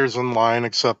creators in line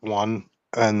except one,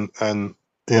 and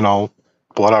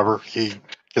whatever, he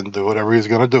can do whatever he's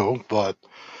going to do. But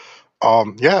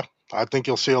yeah, I think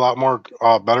you'll see a lot more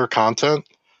better content.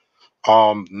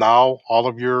 Now all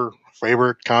of your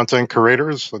favorite content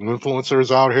creators and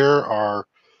influencers out here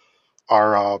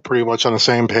are pretty much on the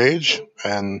same page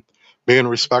and being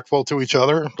respectful to each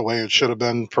other the way it should have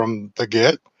been from the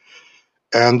get.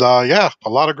 And yeah,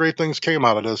 a lot of great things came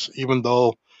out of this, even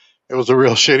though it was a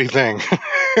real shitty thing.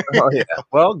 Oh yeah,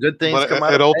 well, good things come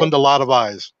out. It opened a lot of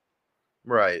eyes.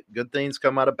 Right, good things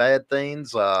come out of bad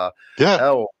things. Yeah.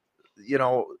 Hell,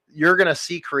 you're gonna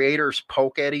see creators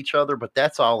poke at each other, but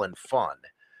that's all in fun.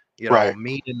 Right.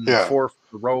 Meeting forth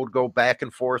the road, go back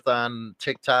and forth on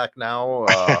TikTok now.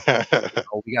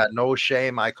 We got No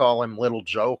Shame. I call him Little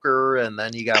Joker, and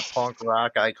then you got Punk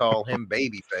Rock. I call him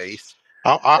Babyface.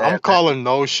 I'm calling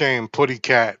No Shame Putty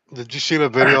Cat. Did you see the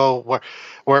video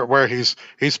where he's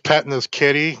petting his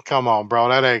kitty? Come on, bro.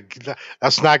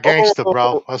 That's not gangster,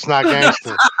 bro. That's not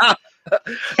gangster.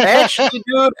 Actually,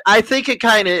 dude, I think it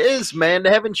kind of is, man.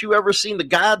 Haven't you ever seen The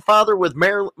Godfather with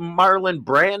Marlon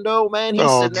Brando, man? He's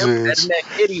sitting there petting that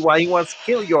kitty while he wants to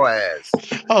kill your ass.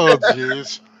 Oh,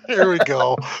 jeez. Here we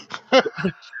go.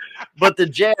 But the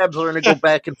jabs are going to go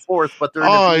back and forth, but they're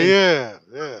yeah.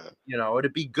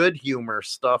 It'd be good humor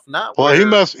stuff, not well.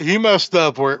 He messed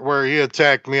up where he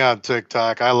attacked me on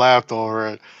TikTok. I laughed over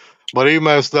it, but he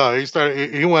messed up.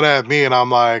 He went at me, and I'm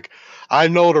like, I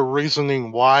know the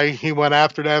reasoning why he went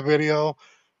after that video,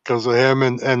 because of him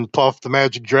and Puff the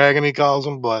Magic Dragon, he calls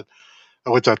him, but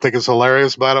which I think is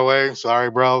hilarious, by the way.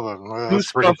 Sorry, bro, but that's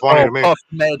pretty funny to me. Puff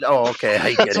okay,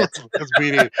 I get it. It's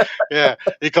BD. Yeah,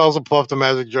 he calls him Puff the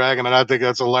Magic Dragon, and I think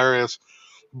that's hilarious.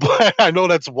 But I know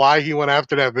that's why he went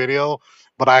after that video,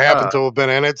 but I happen to have been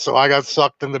in it, so I got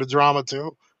sucked into the drama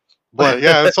too. But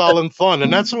yeah, it's all in fun,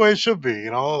 and that's the way it should be,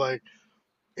 like,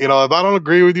 if I don't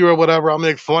agree with you or whatever, I'll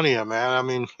make fun of you, man. I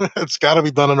mean, it's got to be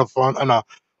done in a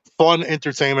fun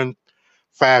entertainment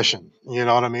fashion. You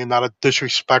know what I mean? Not a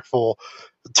disrespectful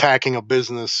attacking a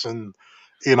business and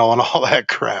and all that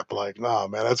crap. Like, nah,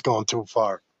 man, that's going too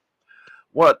far.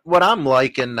 What I'm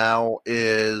liking now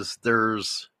is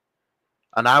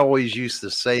and I always used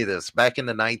to say this back in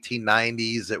the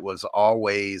 1990s, it was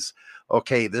always,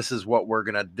 okay, this is what we're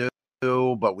gonna do,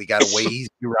 but we got to wait Easy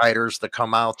Riders to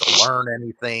come out to learn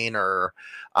anything, or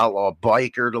Outlaw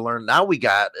Biker to learn. Now we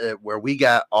got where we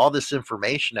got all this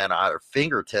information at our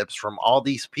fingertips from all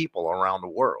these people around the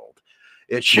world.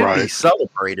 It should be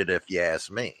celebrated, if you ask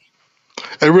me.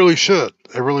 It really should.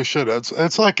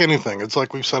 It's like anything. It's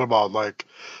like we've said about like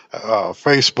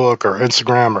Facebook or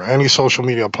Instagram or any social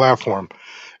media platform.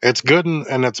 It's good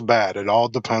and it's bad. It all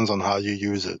depends on how you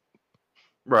use it.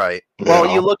 Right. You Well,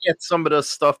 you know? look at some of the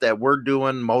stuff that we're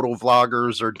doing, moto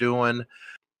vloggers are doing,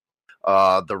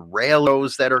 the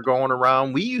railos that are going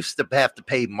around. We used to have to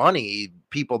pay money,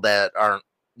 people that aren't,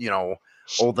 you know,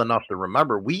 old enough to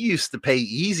remember. We used to pay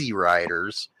Easy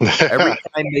Riders every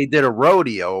time they did a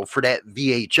rodeo for that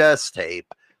VHS tape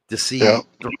to see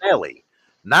the rally.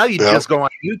 Now you just go on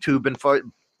YouTube and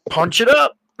punch it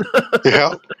up.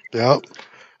 Yeah, yeah.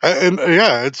 And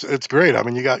yeah, it's great. I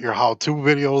mean, you got your how-to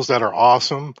videos that are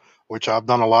awesome, which I've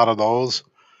done a lot of those.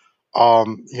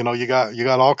 You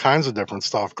got all kinds of different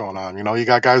stuff going on. You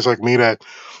got guys like me that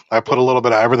I put a little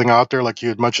bit of everything out there. Like you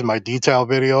had mentioned my detail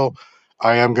video.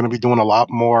 I am going to be doing a lot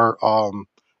more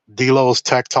Delo's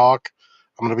Tech Talk.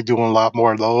 I'm going to be doing a lot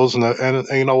more of those. And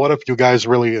you know what? If you guys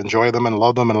really enjoy them and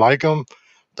love them and like them,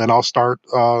 then I'll start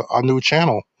a new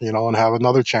channel, and have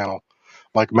another channel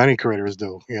like many creators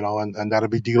do, and that'll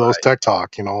be Delo's Tech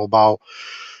Talk, about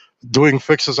doing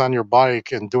fixes on your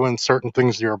bike and doing certain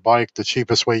things to your bike the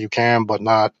cheapest way you can, but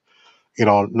not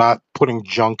putting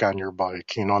junk on your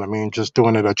bike. You know what I mean? Just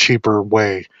doing it a cheaper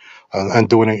way and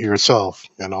doing it yourself,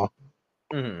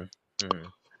 Mm-hmm. Mm-hmm.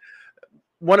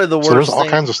 One of the So there's worst all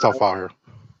things, kinds of stuff out here.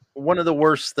 one of the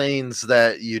worst things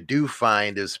that you do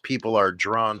find is people are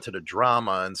drawn to the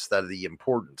drama instead of the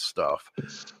important stuff.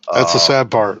 That's the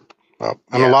sad part. And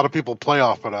yeah. a lot of people play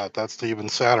off of that. That's the even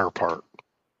sadder part.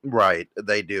 Right,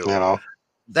 they do.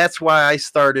 That's why I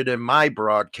started in my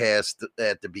broadcast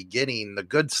at the beginning, the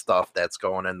good stuff that's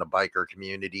going in the biker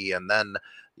community, and then,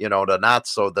 the not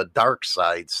so the dark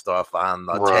side stuff on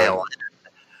the tail end.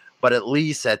 But at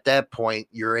least at that point,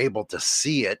 you're able to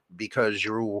see it because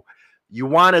you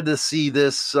wanted to see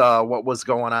this, what was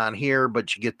going on here,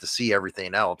 but you get to see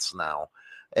everything else now.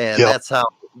 And that's how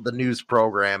the news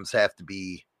programs have to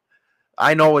be.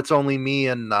 I know it's only me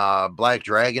and Black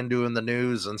Dragon doing the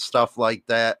news and stuff like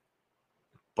that,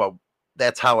 but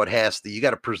that's how it has to. You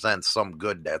got to present some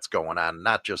good that's going on,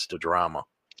 not just a drama.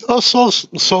 Oh, so's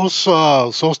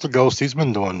the Ghost. He's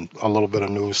been doing a little bit of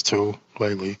news too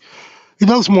lately. He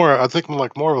does more, I think,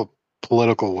 like more of a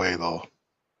political way though.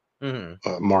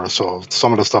 Mm-hmm. More so,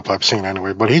 some of the stuff I've seen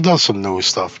anyway. But he does some news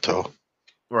stuff too.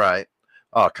 Right.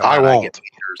 Oh, come on! I won't.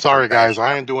 Sorry, guys.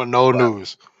 I ain't doing no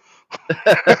news.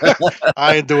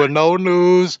 I ain't doing no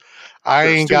news. I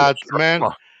ain't got, man.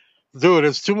 Dude,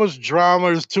 it's too much drama.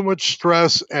 There's too much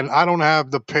stress, and I don't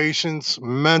have the patience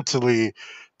mentally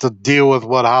to deal with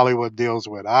what Hollywood deals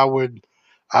with.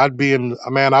 I'd be in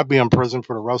prison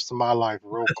for the rest of my life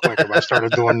real quick if I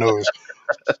started doing news.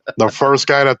 The first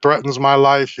guy that threatens my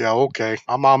life, yeah, okay,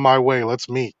 I'm on my way. Let's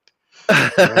meet.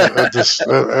 It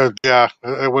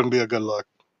wouldn't be a good look.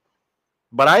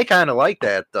 But I kind of like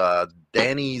that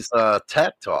Danny's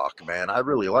Tech Talk, man. I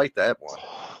really like that one.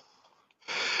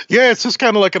 Yeah, it's just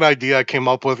kind of like an idea I came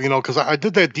up with, because I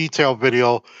did that detail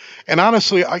video, and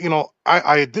honestly, I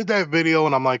did that video,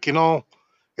 and I'm like,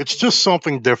 it's just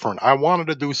something different. I wanted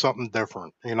to do something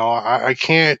different. I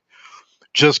can't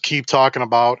just keep talking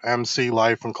about MC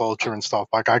life and culture and stuff.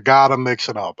 Like, I gotta mix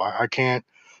it up. I can't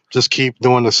just keep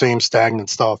doing the same stagnant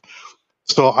stuff.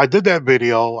 So I did that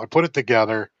video. I put it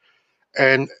together,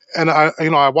 and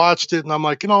I watched it, and I'm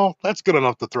like, that's good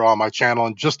enough to throw on my channel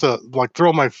and just to like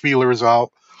throw my feelers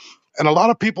out. And a lot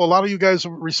of you guys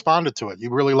responded to it. You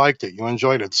really liked it. You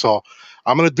enjoyed it. So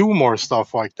I'm going to do more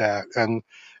stuff like that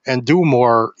and do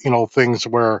more, things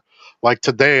where, like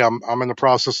today, I'm in the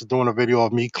process of doing a video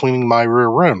of me cleaning my rear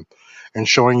rim and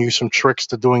showing you some tricks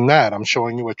to doing that. I'm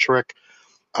showing you a trick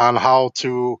on how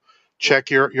to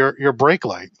check your brake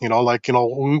light.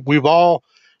 We've all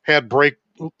had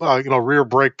rear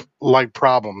brake light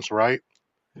problems, right?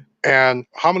 And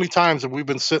how many times have we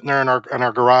been sitting there in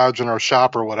our garage, in our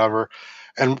shop or whatever,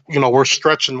 and we're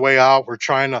stretching way out, we're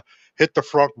trying to hit the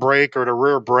front brake or the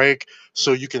rear brake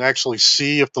so you can actually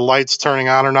see if the light's turning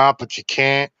on or not, but you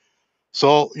can't.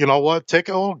 So you know what? Take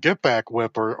a little get back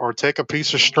whip or take a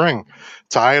piece of string,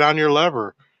 tie it on your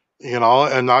lever,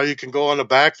 and now you can go on the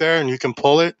back there and you can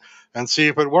pull it and see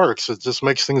if it works. It just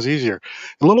makes things easier.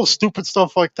 A little stupid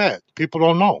stuff like that. People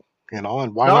don't know,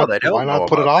 and why not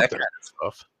put it out there? Kind of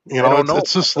stuff.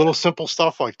 It's just little simple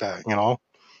stuff like that,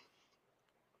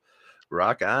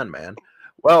 Rock on, man.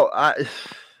 Well,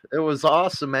 it was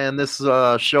awesome, man. This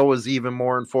show was even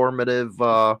more informative,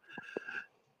 and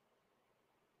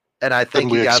I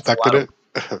think we expected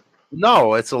it.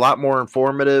 No, it's a lot more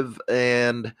informative,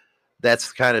 and that's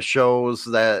the kind of shows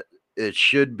that it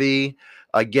should be.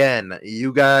 Again,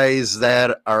 you guys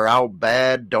that are out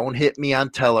bad, don't hit me on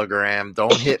Telegram,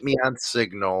 don't hit me on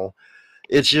Signal.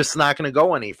 It's just not going to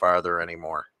go any farther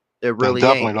anymore. It really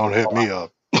definitely ain't. Don't hit me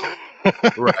up.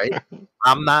 Right.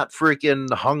 I'm not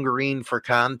freaking hungering for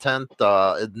content.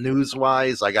 News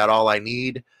wise, I got all I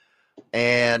need.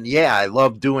 And yeah, I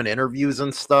love doing interviews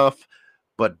and stuff.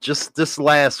 But just this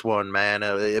last one, man,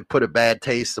 it put a bad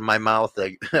taste in my mouth.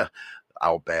 Like,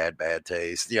 oh, bad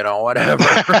taste, whatever.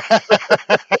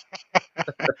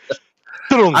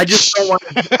 I just don't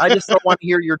want. I just don't want to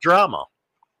hear your drama.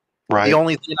 Right. The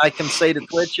only thing I can say to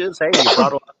Twitch is, hey, you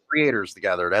brought a lot of creators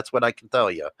together. That's what I can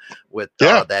tell you with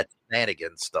that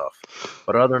shenanigans stuff.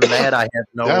 But other than that, I have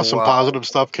no. Yeah, some positive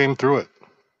stuff came through it.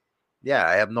 Yeah,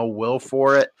 I have no will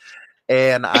for it.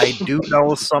 And I do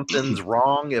know something's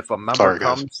wrong if a member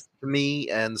comes to me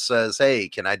and says, hey,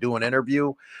 can I do an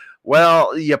interview?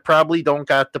 Well, you probably don't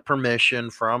got the permission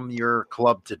from your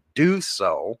club to do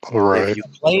so. Right. If you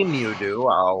claim you do,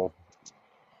 I'll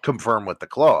confirm with the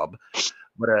club.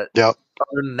 But other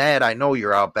than that, I know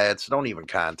you're out bad, so don't even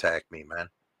contact me, man.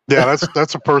 Yeah,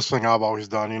 that's a personal thing I've always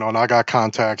done, and I got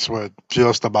contacts with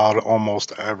just about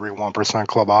almost every 1%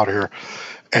 club out here.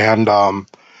 And,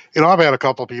 I've had a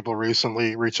couple of people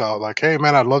recently reach out like, hey,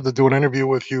 man, I'd love to do an interview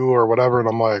with you or whatever. And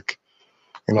I'm like,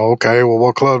 okay, well,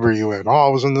 what club are you in? Oh, I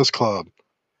was in this club.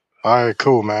 All right,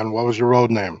 cool, man. What was your road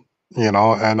name? And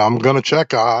I'm going to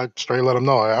check. I straight let them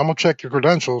know. I'm going to check your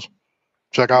credentials,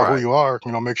 check out who you are,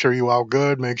 make sure you out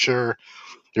good, make sure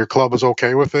your club is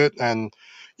okay with it. And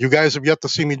you guys have yet to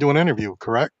see me do an interview,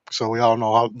 correct? So we all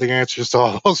know the answers to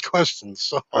all those questions.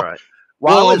 So,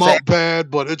 well, I'm out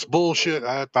bad, but it's bullshit.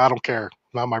 I don't care.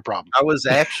 Not my problem. I was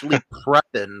actually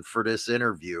prepping for this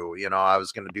interview. I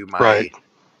was going to do my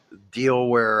deal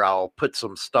where I'll put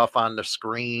some stuff on the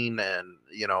screen and,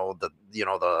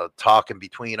 the talking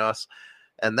between us.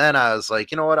 And then I was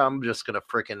like, you know what? I'm just going to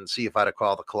freaking see if I'd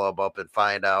call the club up and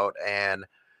find out. And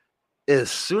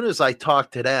as soon as I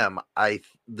talked to them, I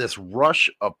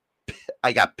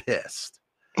got pissed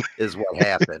is what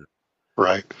happened.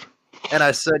 Right. And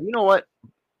I said, you know what?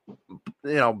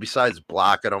 Besides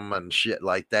blocking them and shit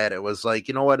like that, it was like,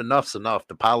 you know what? Enough's enough.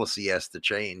 The policy has to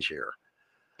change here.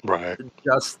 Right.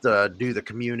 Just do the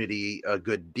community a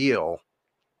good deal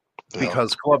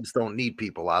because clubs don't need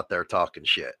people out there talking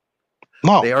shit.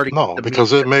 No,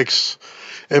 because it makes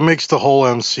the whole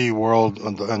MC world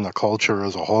and the culture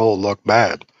as a whole look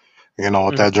bad.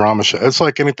 With that drama shit. It's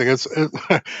like anything.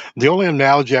 The only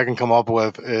analogy I can come up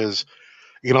with is,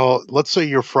 let's say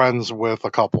you're friends with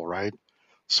a couple, right?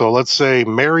 So let's say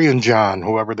Mary and John,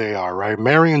 whoever they are, right?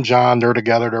 Mary and John, they're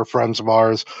together, they're friends of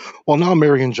ours. Well, now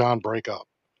Mary and John break up.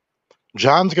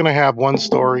 John's going to have one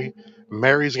story,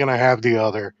 Mary's going to have the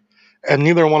other, and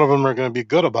neither one of them are going to be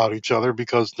good about each other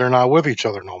because they're not with each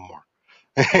other no more.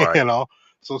 Right.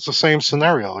 So it's the same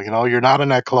scenario. You're not in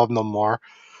that club no more,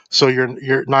 so you're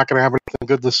not going to have anything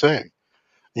good to say.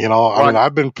 I mean,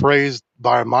 I've been praised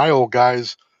by my old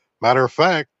guys. Matter of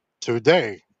fact,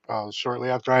 today, shortly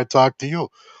after I talked to you,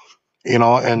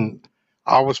 and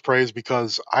I was praised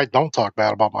because I don't talk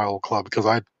bad about my old club because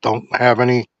I don't have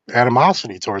any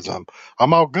animosity towards them.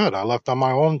 I'm out good. I left on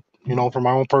my own, for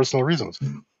my own personal reasons.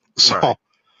 So,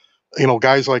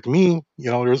 guys like me,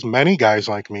 there's many guys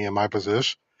like me in my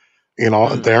position,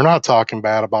 they're not talking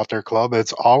bad about their club.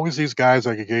 It's always these guys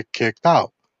that get kicked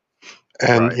out.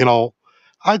 And,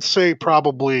 I'd say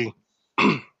probably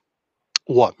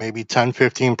maybe 10,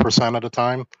 15% of the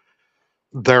time,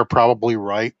 they're probably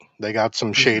right. They got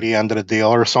some shady end of the deal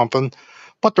or something.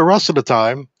 But the rest of the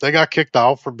time, they got kicked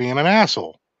out for being an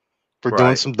asshole, for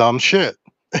doing some dumb shit,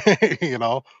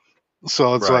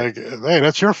 So it's like, hey,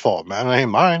 that's your fault, man. It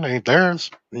ain't mine. It ain't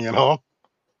theirs,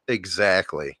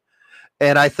 Exactly.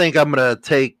 And I think I'm going to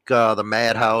take the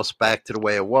Madhouse back to the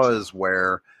way it was,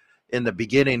 where in the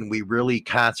beginning, we really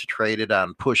concentrated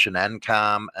on pushing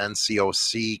NCOM,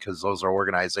 NCOC, because those are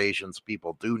organizations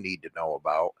people do need to know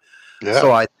about. Yeah.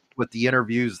 So I think with the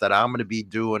interviews that I'm going to be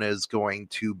doing is going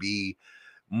to be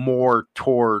more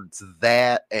towards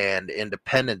that and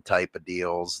independent type of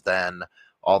deals than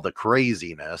all the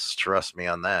craziness. Trust me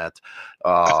on that.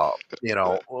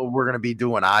 We're going to be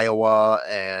doing Iowa,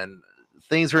 and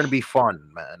things are going to be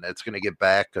fun, man. It's going to get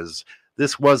back because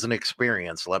this was an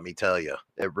experience, let me tell you.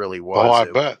 It really was.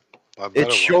 Oh, I bet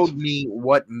it showed me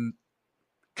what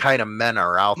kind of men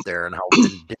are out there and how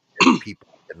vindictive people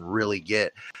can really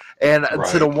get. And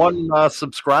to the one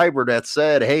subscriber that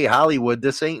said, hey, Hollywood,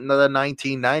 this ain't the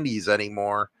 1990s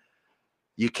anymore.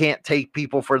 You can't take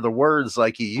people for the words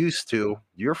like you used to.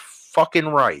 You're fucking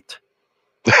right.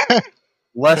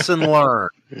 Lesson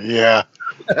learned. Yeah.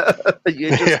 You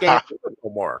just can't do it no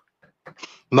more.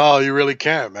 No, you really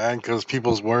can't, man, because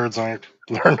people's words aren't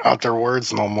learn out their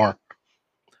words no more.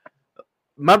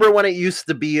 Remember when it used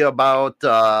to be about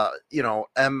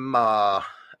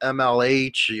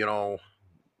MLH,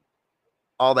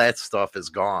 all that stuff is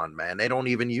gone, man. They don't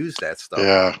even use that stuff.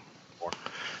 Yeah,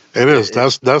 it is.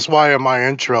 That's why in my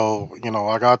intro,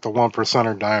 I got the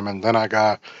 1% diamond, then I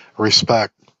got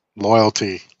respect,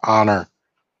 loyalty, honor,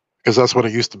 because that's what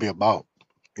it used to be about.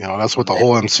 That's what the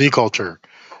whole MC culture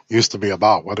used to be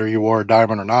about, whether you wore a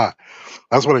diamond or not.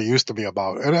 That's what it used to be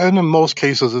about. And in most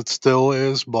cases it still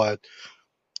is, but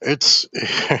it's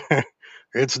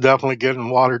it's definitely getting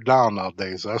watered down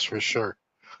nowadays, that's for sure.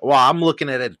 Well, I'm looking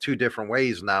at it two different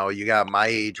ways now. You got my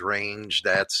age range,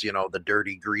 that's, the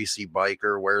dirty, greasy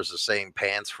biker, wears the same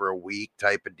pants for a week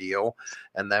type of deal.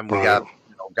 And then we got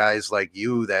guys like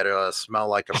you that smell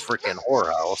like a freaking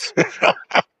whorehouse.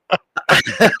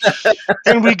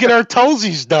 And we get our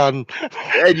toesies done.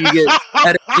 And you get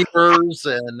pedicures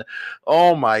and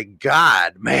oh my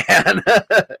God, man.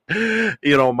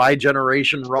 My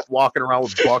generation walking around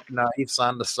with buck knives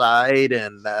on the side,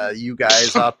 and you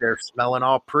guys out there smelling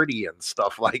all pretty and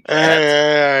stuff like that.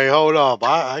 Hey, hold up.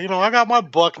 I got my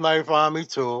buck knife on me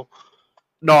too.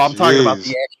 No, I'm talking about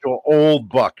the actual old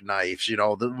buck knives,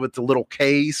 with the little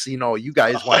case. You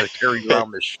guys want to carry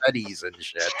around machetes and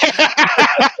shit.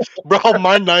 Bro,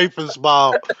 my knife is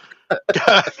about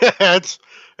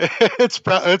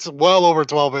it's well over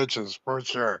 12 inches for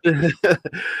sure.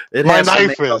 My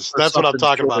knife is. That's what I'm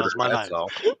talking about. Is my knife.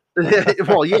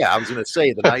 Well, yeah, I was going to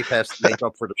say the knife has to make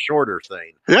up for the shorter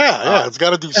thing. Yeah, it's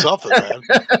got to do something, man.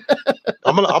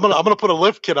 I'm gonna put a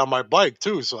lift kit on my bike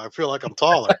too, so I feel like I'm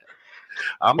taller.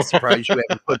 I'm surprised you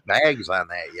haven't put bags on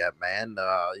that yet, man.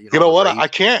 You know what? I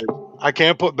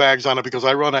can't put bags on it because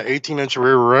I run an 18-inch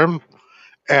rear rim,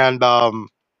 and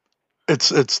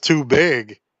it's too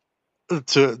big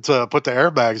to put the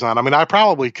airbags on. I mean, I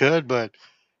probably could, but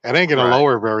it ain't gonna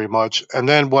lower very much. And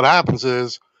then what happens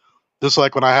is, just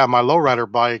like when I have my lowrider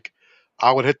bike,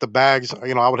 I would hit the bags.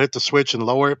 I would hit the switch and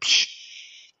lower it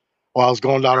while I was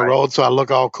going down the road, so I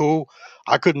look all cool.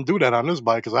 I couldn't do that on this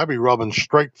bike because I'd be rubbing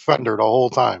straight fender the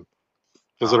whole time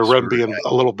because of the rim being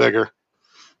a little bigger.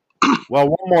 Well,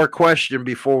 one more question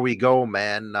before we go,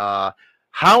 man.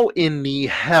 How in the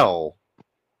hell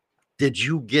did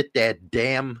you get that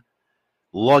damn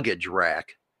luggage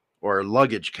rack or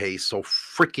luggage case so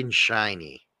freaking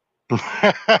shiny?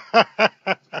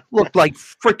 Looked like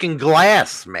freaking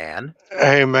glass, man.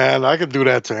 Hey, man, I could do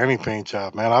that to any paint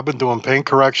job, man. I've been doing paint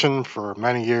correction for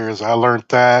many years. I learned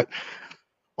that.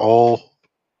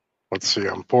 Let's see,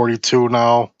 I'm 42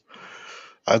 now.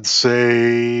 I'd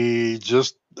say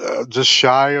just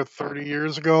shy of 30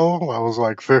 years ago. I was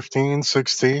like 15,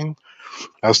 16.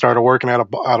 I started working at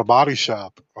a body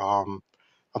shop. I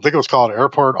think it was called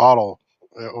Airport Auto.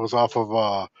 It was off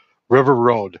of River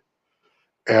Road,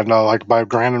 and like by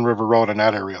Grandin River Road in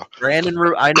that area. Grandin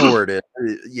River, I know where it is.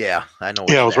 Yeah, I know.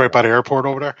 Yeah, it was right by the airport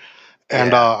over there.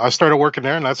 And I started working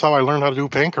there, and that's how I learned how to do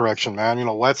paint correction, man.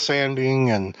 Wet sanding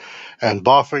and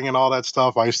buffing and all that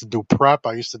stuff. I used to do prep.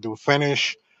 I used to do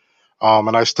finish,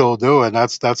 and I still do. And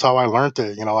that's how I learned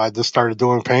it. I just started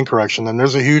doing paint correction. And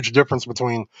there's a huge difference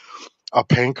between a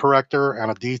paint corrector and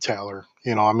a detailer.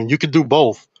 I mean, you could do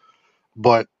both,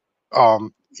 but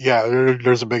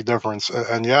there's a big difference.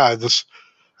 And yeah,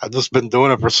 I've just been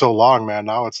doing it for so long, man.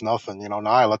 Now it's nothing. Now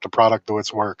I let the product do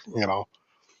its work.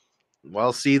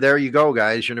 Well, see, there you go,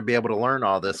 guys. You're going to be able to learn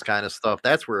all this kind of stuff.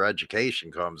 That's where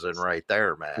education comes in right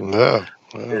there, man. Yeah.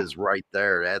 It is right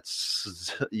there.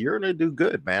 You're going to do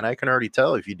good, man. I can already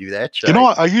tell if you do that shit. You know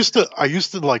what? I used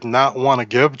to like not want to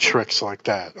give tricks like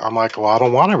that. I'm like, well, I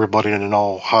don't want everybody to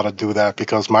know how to do that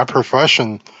because my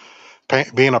profession,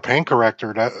 being a paint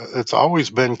corrector, it's always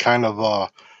been kind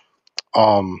of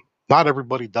not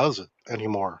everybody does it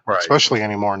anymore, especially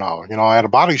anymore now. At a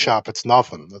body shop, it's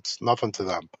nothing. It's nothing to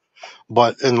them.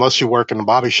 But unless you work in a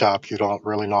body shop, you don't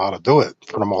really know how to do it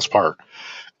for the most part.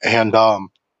 And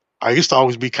I used to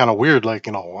always be kind of weird, like,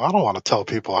 I don't want to tell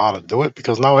people how to do it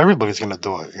because now everybody's going to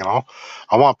do it,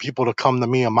 I want people to come to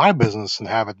me in my business and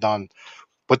have it done.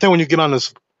 But then when you get on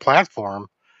this platform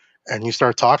and you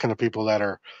start talking to people that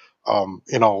are,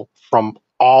 from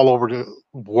all over the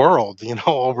world,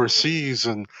 overseas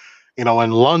and, in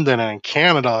London and in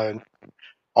Canada and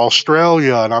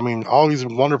Australia, and I mean all these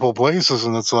wonderful places,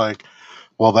 and it's like,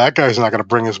 well, that guy's not going to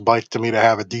bring his bike to me to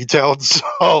have it detailed,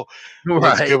 so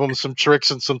let's give him some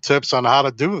tricks and some tips on how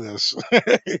to do this.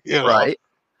 Right.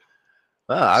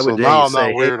 Well, I would now I'm say,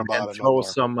 not weird about it. Throw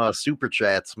some super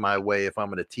chats my way if I'm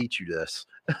going to teach you this.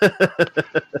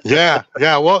 yeah.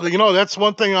 Well, that's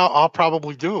one thing I'll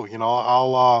probably do.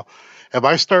 I'll if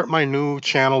I start my new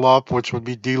channel up, which would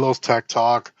be Delos Tech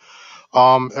Talk.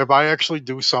 If I actually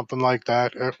do something like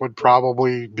that, it would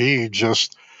probably be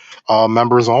just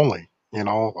members only. You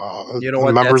know, You know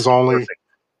what? members That's only. perfect.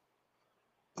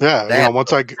 Yeah, That's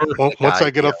once I get perfect once I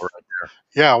get idea a right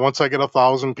there. yeah, once I get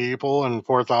 1,000 people and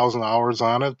 4,000 hours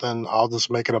on it, then I'll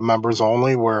just make it a members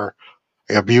only. Where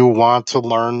if you want to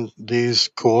learn these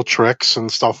cool tricks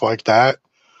and stuff like that,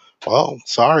 well,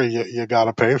 sorry, you got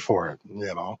to pay for it.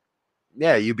 You know.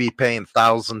 Yeah, you'd be paying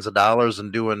thousands of dollars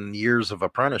and doing years of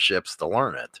apprenticeships to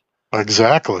learn it.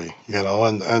 Exactly,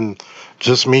 and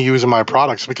just me using my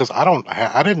products because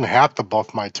I didn't have to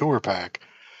buff my tour pack.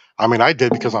 I mean, I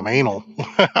did because I'm anal.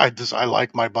 I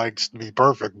like my bikes to be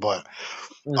perfect, but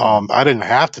Mhm. I didn't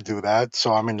have to do that.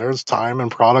 So I mean, there's time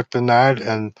and product in that,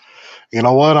 and you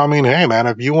know what? I mean, hey man,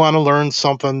 if you want to learn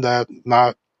something that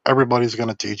not everybody's going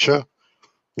to teach you,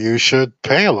 you should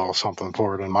pay a little something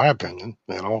for it. In my opinion,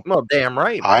 Well, damn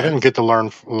right, I man. didn't get to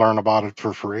learn about it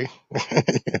for free.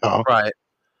 you know, Right.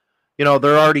 You know,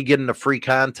 they're already getting the free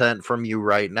content from you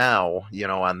right now,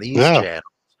 on these yeah, channels.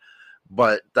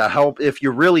 But the help, if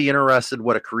you're really interested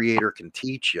what a creator can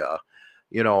teach you,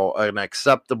 an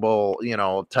acceptable,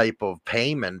 type of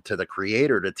payment to the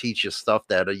creator to teach you stuff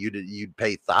that you'd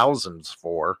pay thousands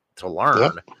for to yeah,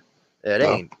 learn. It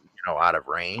yeah. ain't, out of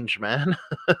range, man.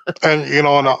 And and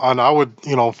I would,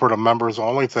 for the members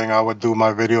only thing, I would do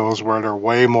my videos where they're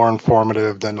way more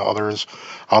informative than others.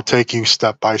 I'll take you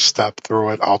step by step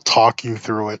through it. I'll talk you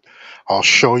through it. I'll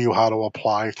show you how to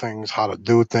apply things, how to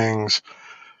do things.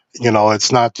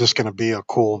 It's not just going to be a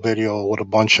cool video with a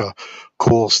bunch of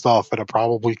cool stuff. It'll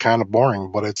probably kind of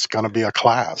boring, but it's going to be a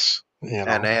class.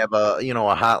 And they have a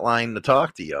hotline to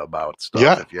talk to you about stuff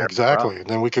Yeah, if you're ever up. exactly.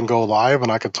 Then we can go live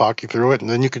and I can talk you through it, and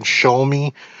then you can show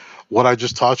me what I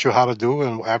just taught you how to do.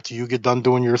 And after you get done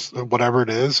doing your whatever it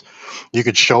is, you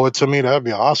could show it to me. That'd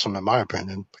be awesome, in my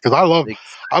opinion, because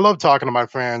I love talking to my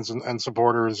fans and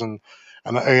supporters, and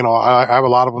I have a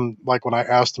lot of them. Like when I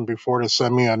asked them before to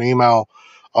send me an email,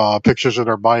 pictures of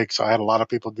their bikes, I had a lot of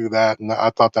people do that, and I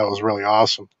thought that was really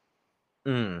awesome.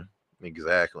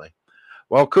 Exactly.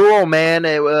 Well, cool, man.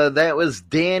 That was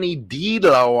Danny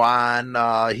Dilo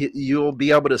on. You'll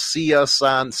be able to see us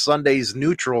on Sunday's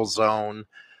Neutral Zone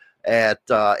at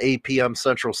 8 p.m.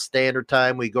 Central Standard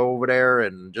Time. We go over there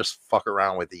and just fuck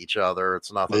around with each other.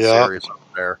 It's nothing Yeah, serious over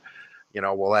there.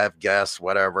 We'll have guests,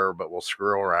 whatever, but we'll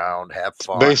screw around, have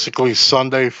fun. basically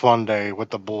Sunday fun day with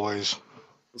the boys.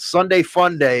 Sunday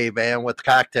fun day, man, with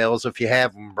cocktails. If you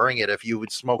have them, bring it. If you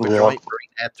would smoke a Yep. joint, bring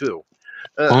that too.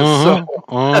 Mhm, So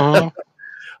mhm.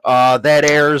 that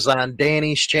airs on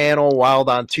Danny's channel, Wild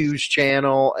on Two's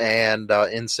channel, and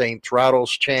Insane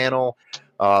Throttle's channel.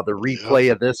 The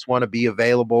replay of this one will be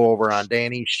available over on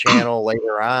Danny's channel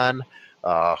later on.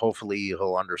 Hopefully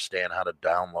he'll understand how to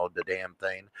download the damn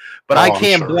thing. But I I'm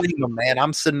can't sure. blame him, man.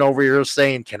 I'm sitting over here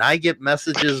saying, can I get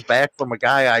messages back from a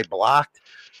guy I blocked?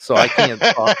 So I can't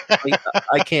talk.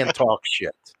 I can't talk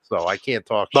shit. So I can't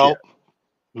talk Nope. shit.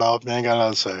 Nope, ain't got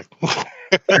nothing to say.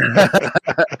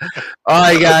 All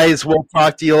right, guys, we'll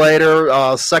talk to you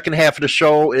later. Second half of the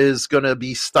show is going to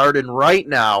be starting right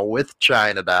now with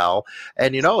China Doll.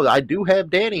 And, I do have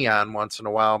Danny on once in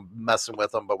a while messing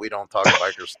with him, but we don't talk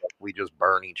biker stuff. We just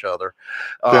burn each other.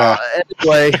 Yeah.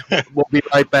 Anyway, we'll be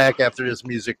right back after this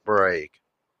music break.